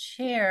our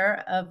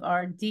chair of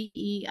our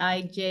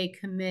DEIJ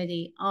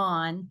committee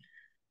on,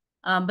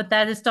 but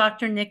that is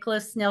Dr.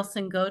 Nicholas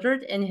Nelson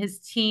Goddard, and his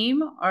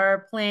team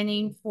are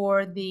planning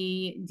for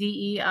the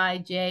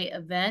DEIJ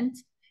event.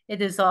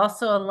 It is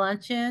also a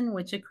luncheon,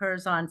 which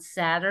occurs on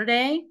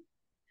Saturday.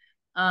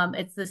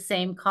 It's the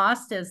same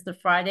cost as the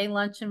Friday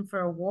luncheon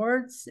for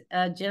awards.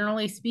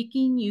 Generally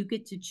speaking, you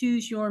get to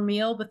choose your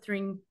meal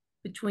between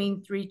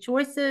three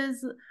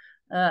choices,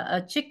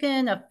 a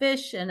chicken, a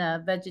fish, and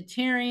a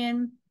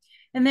vegetarian.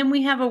 And then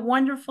we have a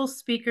wonderful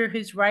speaker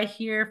who's right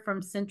here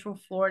from Central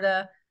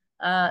Florida,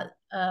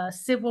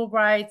 civil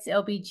rights,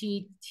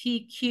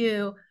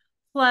 LGBTQ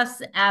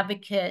plus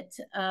advocate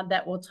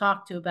that will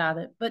talk to about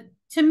it. But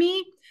to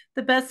me,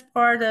 the best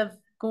part of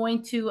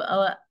going to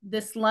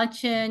this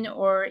luncheon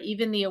or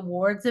even the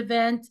awards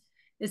event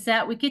is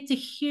that we get to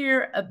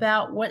hear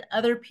about what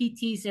other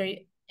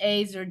PTAs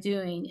are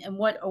doing and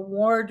what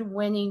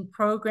award-winning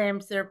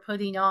programs they're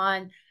putting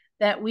on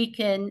that we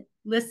can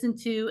listen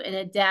to and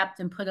adapt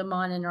and put them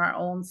on in our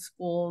own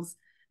schools,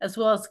 as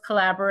well as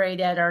collaborate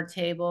at our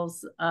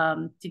tables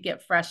to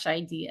get fresh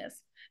ideas.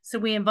 So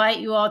we invite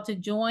you all to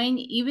join.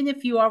 Even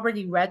if you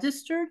already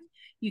registered,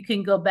 you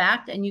can go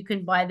back and you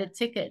can buy the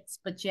tickets,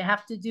 but you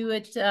have to do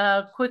it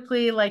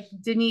quickly, like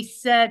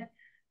Denise said,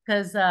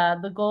 because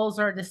the goals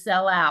are to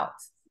sell out.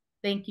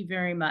 Thank you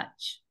very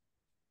much.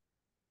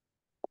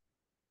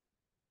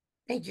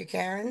 Thank you,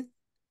 Karen.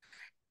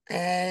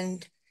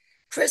 And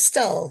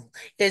Crystal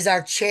is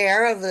our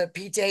chair of the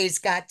PTA's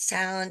Got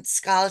Talent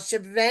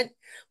Scholarship event.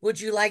 Would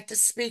you like to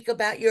speak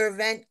about your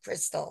event,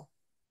 Crystal?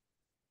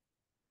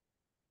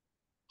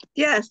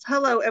 Yes,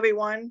 hello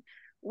everyone.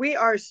 We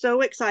are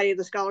so excited,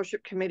 the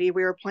Scholarship Committee.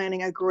 We are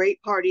planning a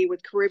great party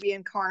with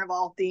Caribbean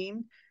Carnival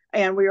theme,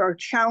 and we are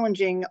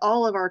challenging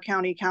all of our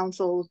county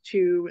councils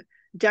to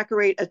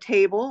decorate a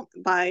table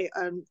by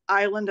an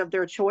island of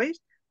their choice.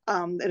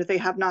 And if they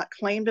have not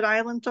claimed an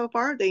island so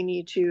far, they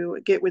need to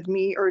get with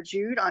me or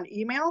Jude on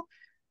email.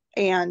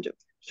 And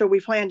so we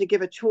plan to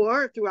give a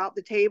tour throughout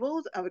the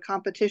tables of a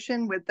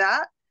competition with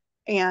that.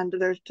 And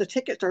the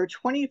tickets are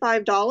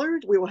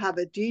 $25. We will have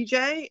a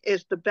DJ.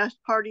 It's the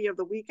best party of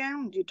the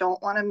weekend. You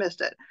don't want to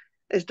miss it.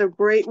 It's a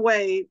great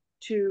way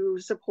to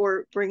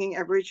support bringing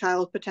every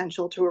child's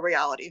potential to a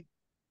reality.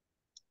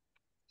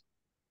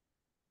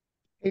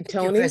 Hey,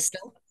 Tony.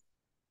 Crystal.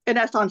 And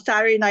that's on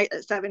Saturday night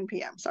at 7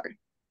 p.m. Sorry.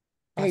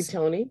 Awesome. Hey,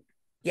 Tony.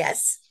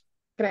 Yes.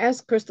 Can I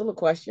ask Crystal a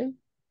question?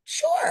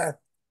 Sure.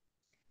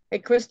 Hey,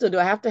 Crystal, do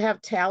I have to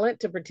have talent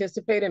to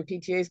participate in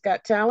PTA's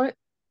Got Talent?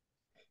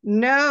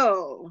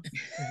 No,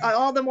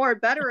 all the more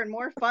better and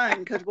more fun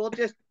because we'll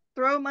just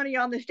throw money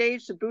on the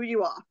stage to boo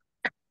you off.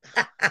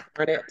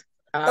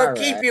 Or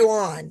keep you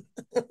on.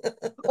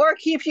 Or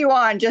keep you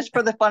on just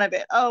for the fun of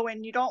it. Oh,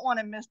 and you don't want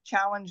to miss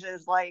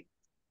challenges. Like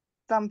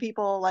some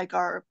people, like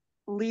our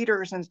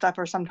leaders and stuff,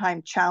 are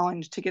sometimes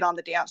challenged to get on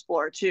the dance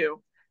floor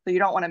too. So you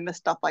don't want to miss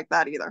stuff like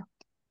that either.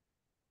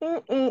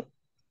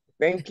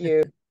 Thank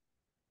you.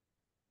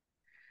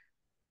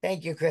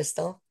 Thank you,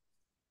 Crystal.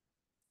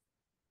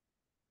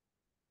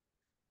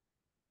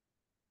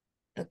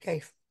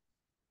 Okay.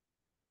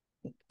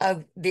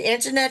 The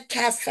Internet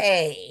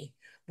Cafe.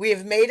 We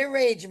have made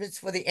arrangements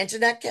for the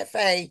Internet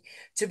Cafe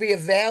to be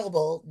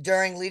available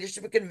during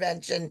Leadership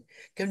Convention,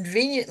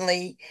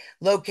 conveniently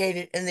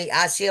located in the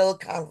Osceola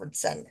Conference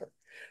Center.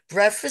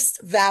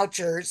 Breakfast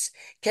vouchers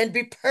can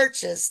be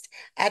purchased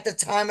at the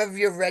time of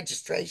your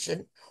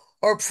registration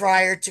or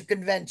prior to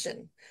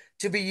convention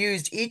to be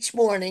used each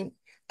morning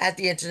at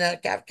the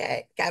Internet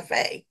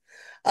Cafe.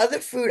 Other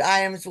food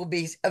items will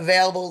be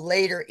available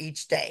later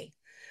each day.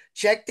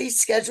 Check these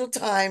scheduled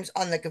times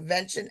on the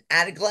convention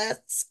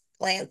at-a-glance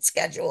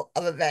schedule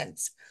of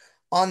events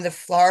on the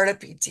Florida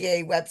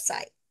PTA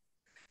website.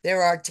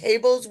 There are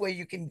tables where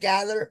you can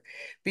gather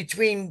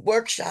between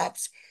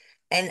workshops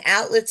and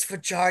outlets for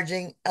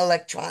charging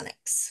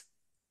electronics.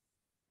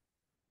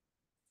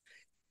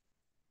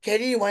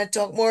 Katie, you want to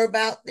talk more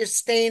about this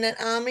staying at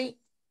Omni?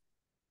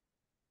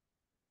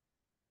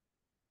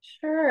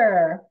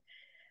 Sure.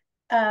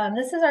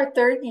 This is our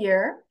third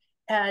year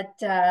at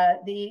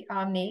the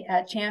Omni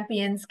at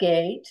Champions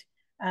Gate,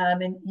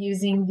 and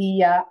using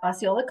the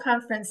Osceola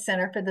Conference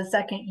Center for the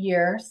second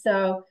year.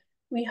 So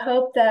we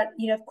hope that,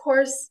 of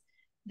course,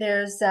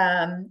 there's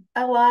a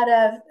lot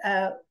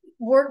of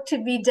work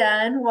to be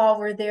done while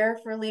we're there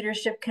for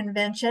Leadership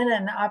Convention,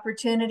 and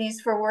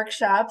opportunities for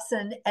workshops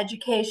and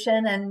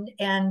education,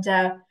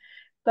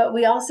 but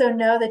we also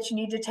know that you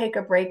need to take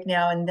a break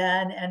now and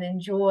then and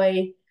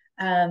enjoy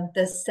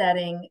the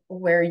setting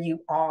where you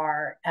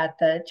are at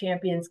the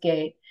Champions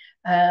Gate.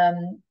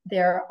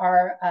 There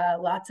are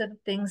lots of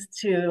things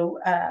to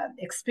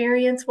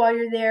experience while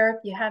you're there.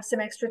 If you have some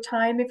extra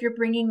time, if you're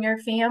bringing your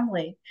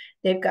family,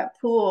 they've got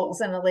pools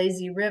and a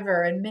lazy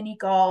river and mini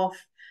golf.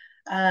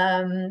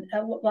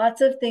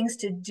 Lots of things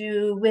to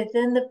do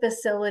within the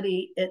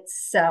facility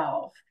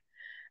itself.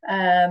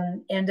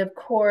 And of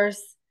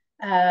course,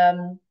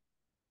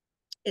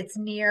 it's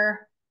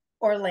near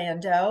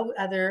Orlando.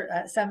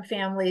 Some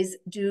families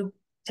do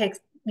take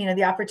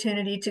the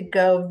opportunity to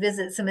go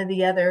visit some of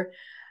the other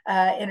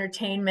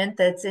entertainment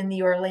that's in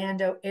the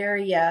Orlando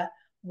area,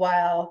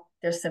 while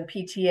there's some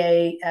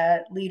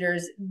PTA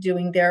leaders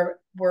doing their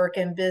work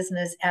and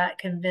business at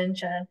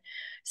convention.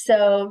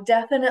 So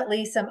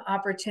definitely some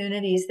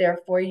opportunities there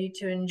for you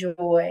to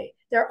enjoy.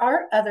 There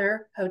are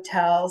other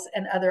hotels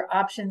and other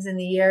options in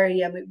the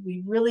area, but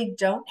we really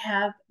don't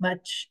have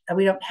much.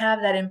 We don't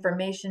have that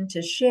information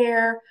to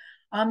share.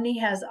 Omni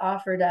has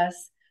offered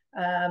us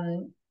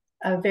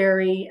a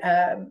very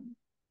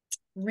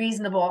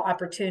reasonable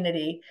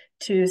opportunity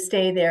to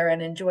stay there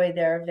and enjoy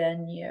their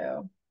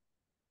venue.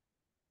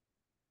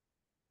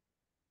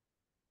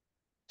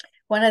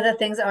 One of the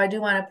things I do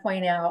want to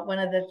point out, one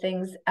of the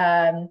things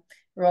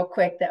real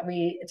quick that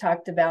we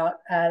talked about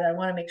that I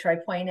want to make sure I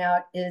point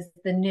out is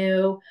the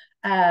new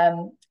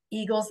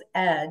Eagles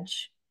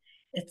Edge.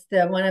 It's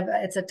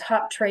a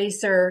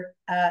Toptracer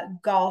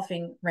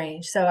golfing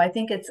range. So I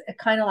think it's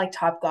kind of like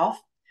Topgolf.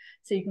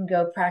 So you can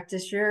go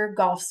practice your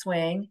golf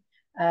swing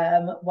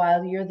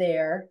while you're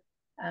there.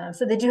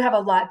 So they do have a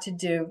lot to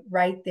do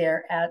right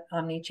there at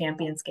Omni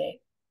Champions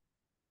Gate.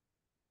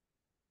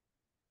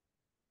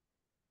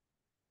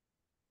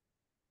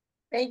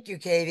 Thank you,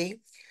 Katie.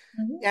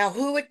 Now,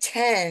 who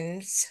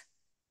attends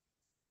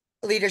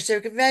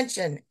Leadership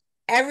Convention?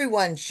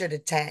 Everyone should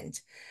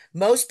attend.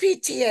 Most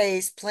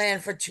PTAs plan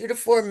for 2 to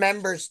 4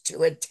 members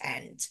to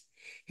attend.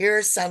 Here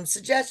are some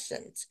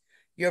suggestions.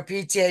 Your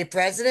PTA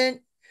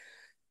president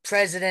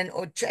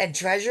and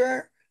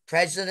treasurer,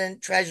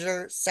 president,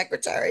 treasurer,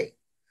 secretary,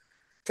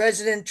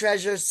 president,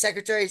 treasurer,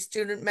 secretary,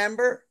 student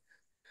member,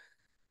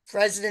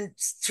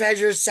 president,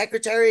 treasurer,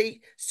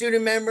 secretary,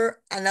 student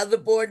member, another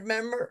board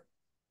member,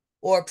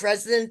 or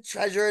president,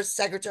 treasurer,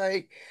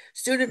 secretary,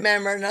 student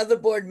member, another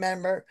board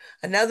member,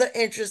 another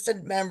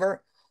interested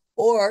member,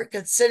 or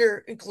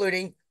consider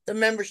including the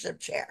membership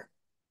chair.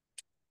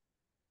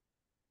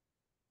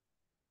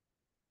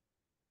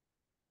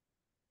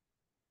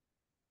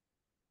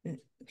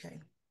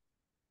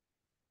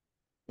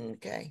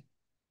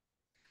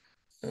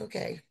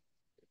 Okay.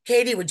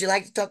 Katie, would you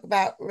like to talk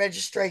about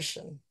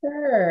registration?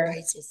 Sure.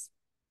 Prices?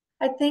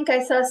 I think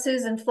I saw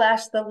Susan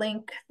flash the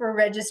link for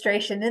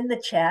registration in the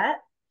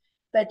chat.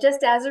 But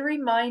just as a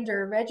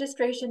reminder,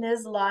 registration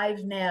is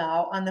live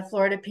now on the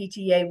Florida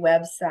PTA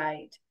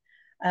website.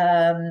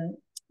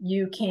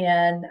 You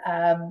can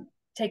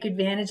take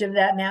advantage of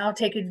that now,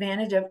 take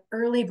advantage of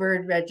early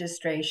bird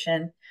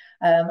registration,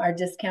 our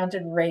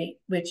discounted rate,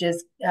 which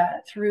is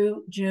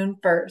through June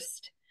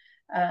 1st.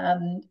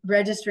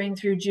 Registering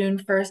through June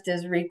 1st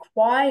is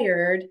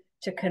required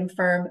to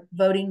confirm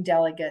voting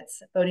delegate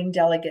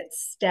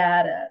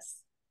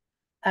status.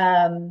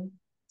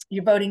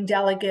 Your voting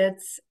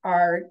delegates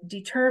are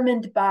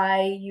determined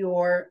by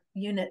your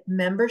unit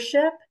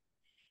membership.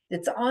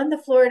 It's on the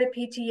Florida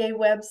PTA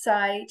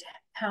website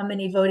how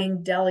many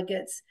voting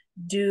delegates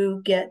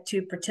do get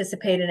to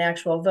participate in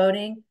actual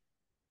voting.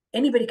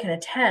 Anybody can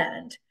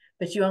attend,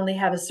 but you only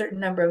have a certain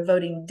number of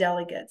voting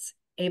delegates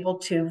able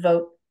to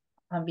vote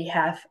on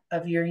behalf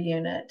of your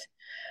unit.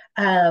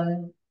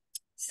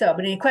 But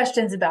any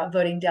questions about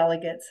voting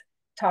delegates,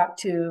 talk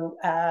to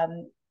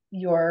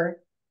your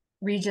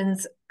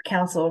region's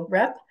council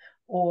rep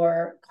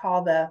or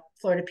call the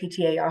Florida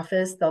PTA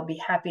office. They'll be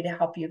happy to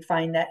help you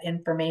find that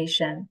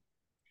information.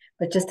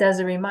 But just as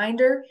a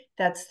reminder,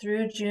 that's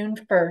through June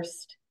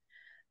 1st.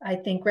 I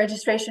think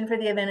registration for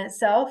the event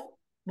itself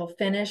will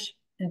finish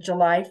in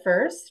July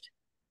 1st.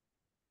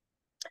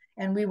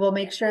 And we will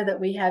make sure that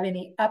we have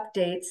any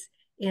updates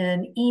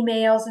in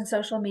emails and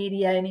social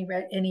media,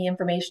 any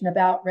information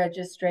about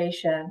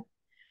registration.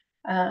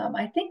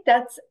 I think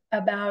that's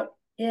about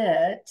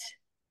it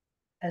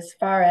as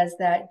far as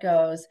that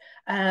goes.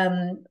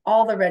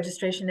 All the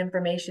registration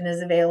information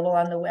is available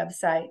on the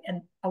website,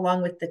 and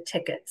along with the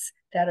tickets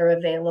that are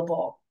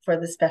available for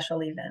the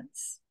special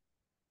events.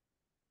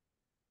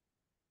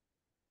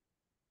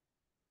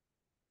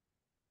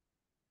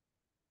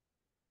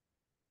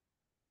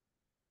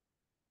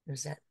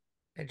 Is that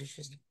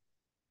registration?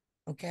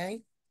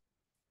 Okay.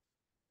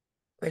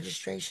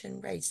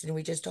 Registration rates. Didn't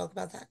we just talk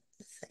about that?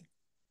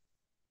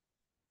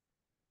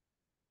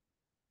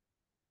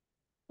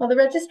 Well, the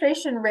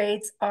registration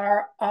rates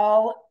are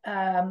all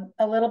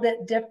a little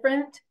bit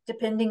different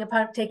depending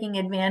upon taking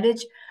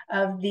advantage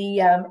of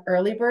the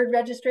early bird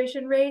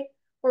registration rate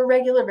or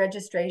regular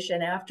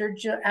registration. After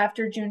June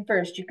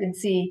 1st, you can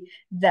see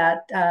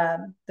that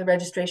the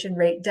registration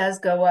rate does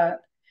go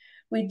up.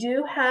 We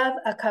do have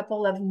a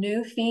couple of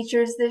new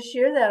features this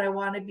year that I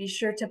want to be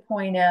sure to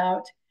point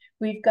out.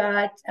 We've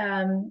got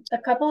a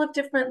couple of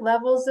different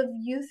levels of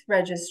youth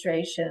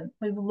registration.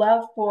 We'd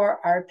love for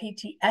our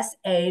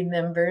PTSA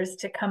members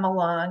to come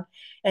along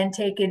and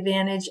take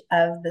advantage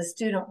of the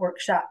student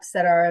workshops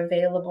that are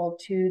available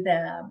to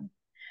them.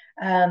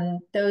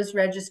 Those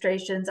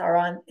registrations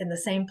are in the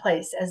same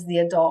place as the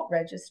adult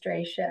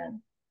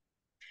registration.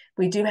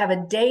 We do have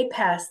a day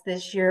pass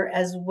this year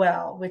as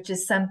well, which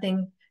is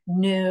something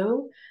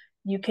new.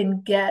 You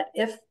can get,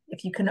 if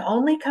you can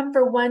only come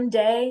for one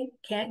day,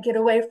 can't get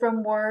away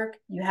from work,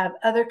 you have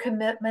other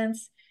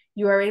commitments,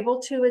 you are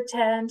able to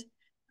attend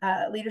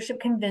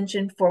leadership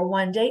convention for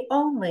one day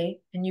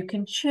only, and you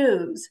can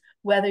choose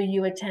whether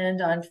you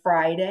attend on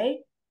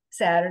Friday,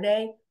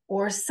 Saturday,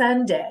 or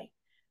Sunday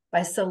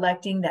by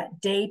selecting that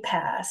day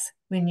pass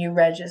when you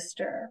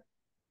register.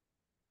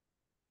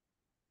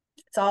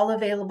 It's all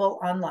available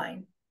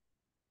online.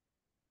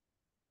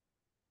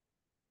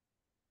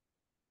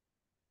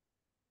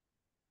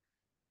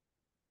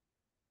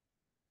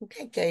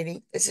 Okay,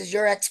 Katie, this is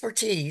your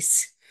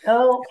expertise.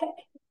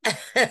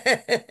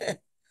 Okay.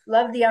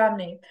 Love the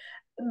Omni.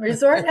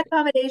 Resort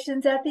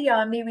accommodations at the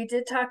Omni, we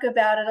did talk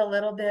about it a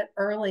little bit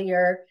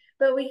earlier,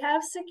 but we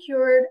have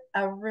secured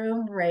a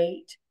room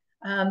rate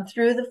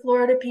through the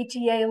Florida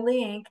PTA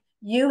link.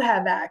 You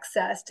have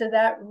access to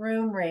that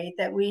room rate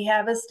that we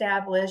have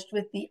established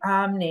with the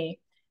Omni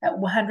at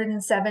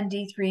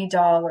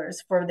 $173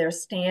 for their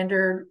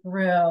standard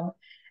room,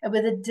 and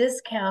with a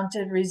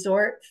discounted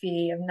resort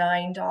fee of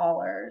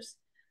 $9.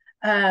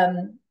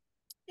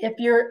 If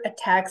you're a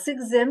tax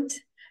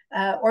exempt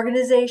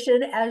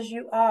organization, as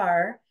you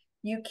are,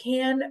 you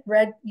can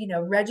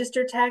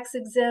register tax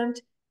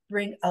exempt,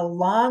 bring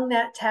along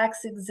that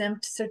tax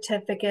exempt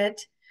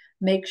certificate,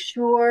 make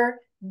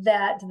sure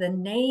that the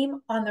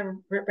name on the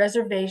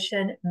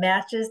reservation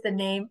matches the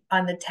name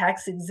on the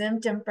tax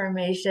exempt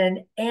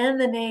information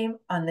and the name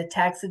on the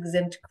tax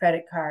exempt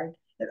credit card.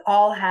 It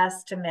all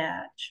has to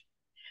match.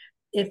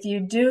 If you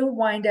do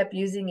wind up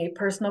using a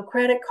personal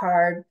credit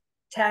card,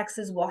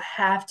 taxes will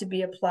have to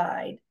be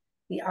applied.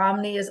 The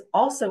Omni is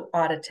also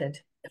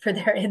audited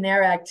in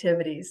their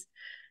activities.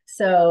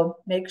 So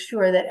make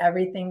sure that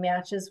everything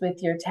matches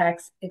with your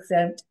tax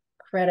exempt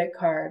credit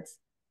cards.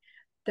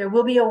 There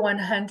will be a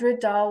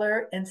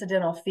 $100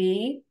 incidental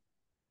fee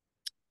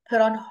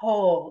put on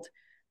hold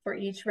for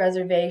each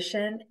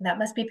reservation. That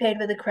must be paid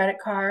with a credit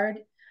card.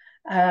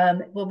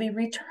 Will be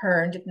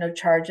returned if no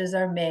charges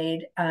are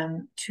made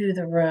to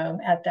the room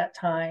at that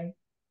time.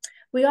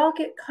 We all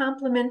get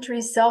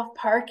complimentary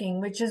self-parking,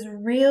 which is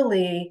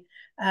really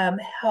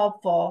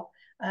helpful.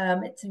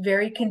 It's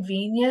very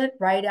convenient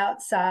right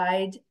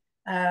outside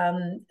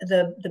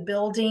the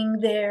building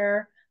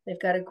there. They've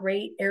got a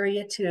great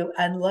area to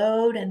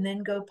unload and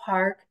then go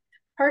park.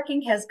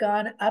 Parking has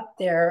gone up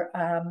there.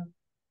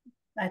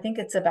 I think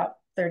it's about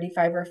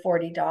 $35 or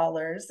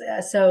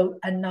 $40. So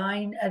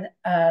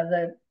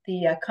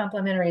the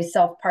complimentary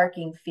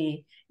self-parking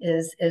fee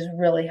is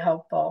really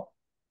helpful.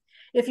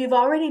 If you've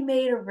already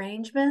made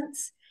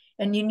arrangements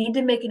and you need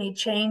to make any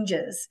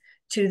changes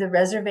to the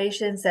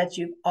reservations that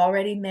you've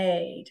already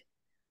made,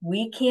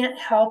 we can't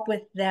help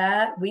with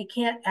that. We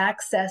can't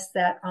access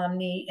that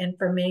Omni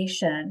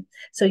information.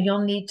 So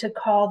you'll need to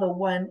call the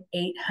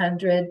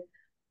 1-800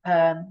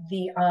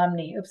 the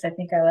Omni. Oops, I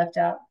think I left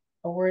out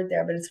a word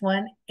there, but it's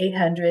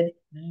 1-800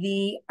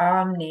 the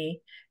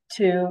Omni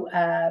to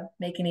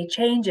make any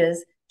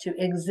changes to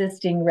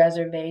existing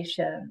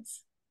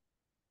reservations.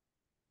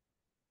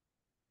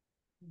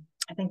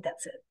 I think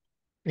that's it.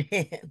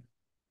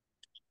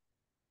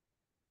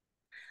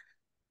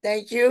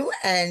 Thank you.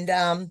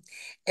 And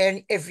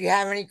if you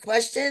have any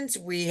questions,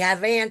 we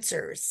have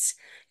answers.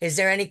 Is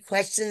there any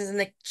questions in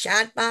the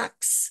chat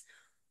box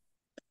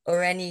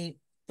or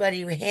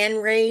anybody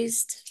hand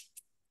raised?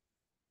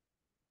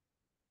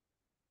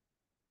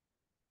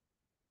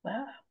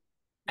 Wow.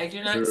 I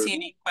do not see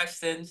any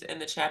questions in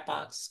the chat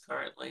box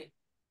currently.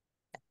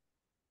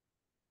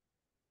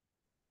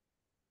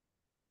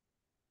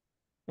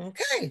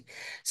 Okay,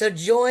 so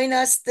join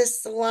us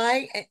this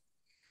July.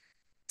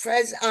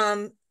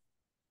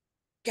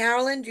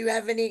 Carolyn, do you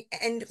have any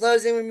end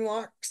closing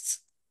remarks?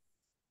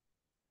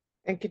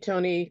 Thank you,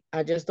 Tony.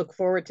 I just look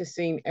forward to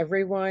seeing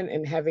everyone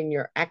and having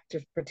your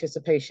active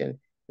participation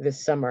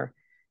this summer.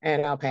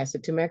 And I'll pass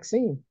it to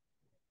Maxine.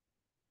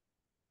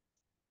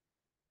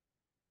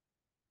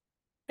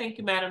 Thank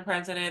you, Madam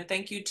President.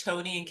 Thank you,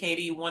 Tony and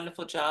Katie.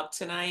 Wonderful job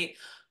tonight.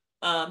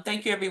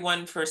 Thank you,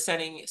 everyone, for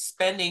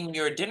spending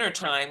your dinner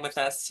time with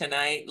us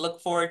tonight.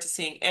 Look forward to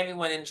seeing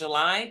everyone in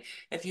July.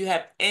 If you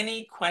have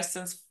any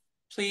questions,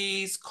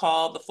 please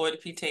call the Florida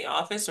PTA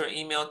office or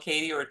email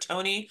Katie or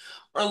Tony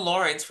or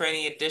Lawrence for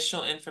any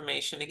additional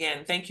information.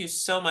 Again, thank you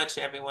so much,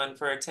 everyone,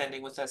 for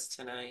attending with us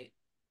tonight.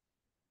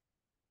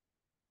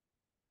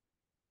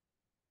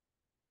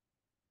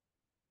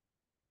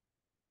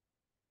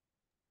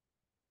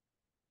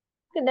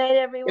 Good night,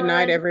 everyone. Good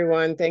night,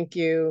 everyone. Thank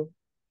you.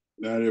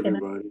 Good night,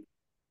 everybody.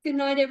 Good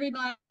night,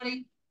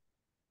 everybody.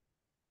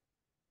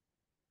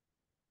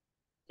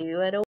 See you at a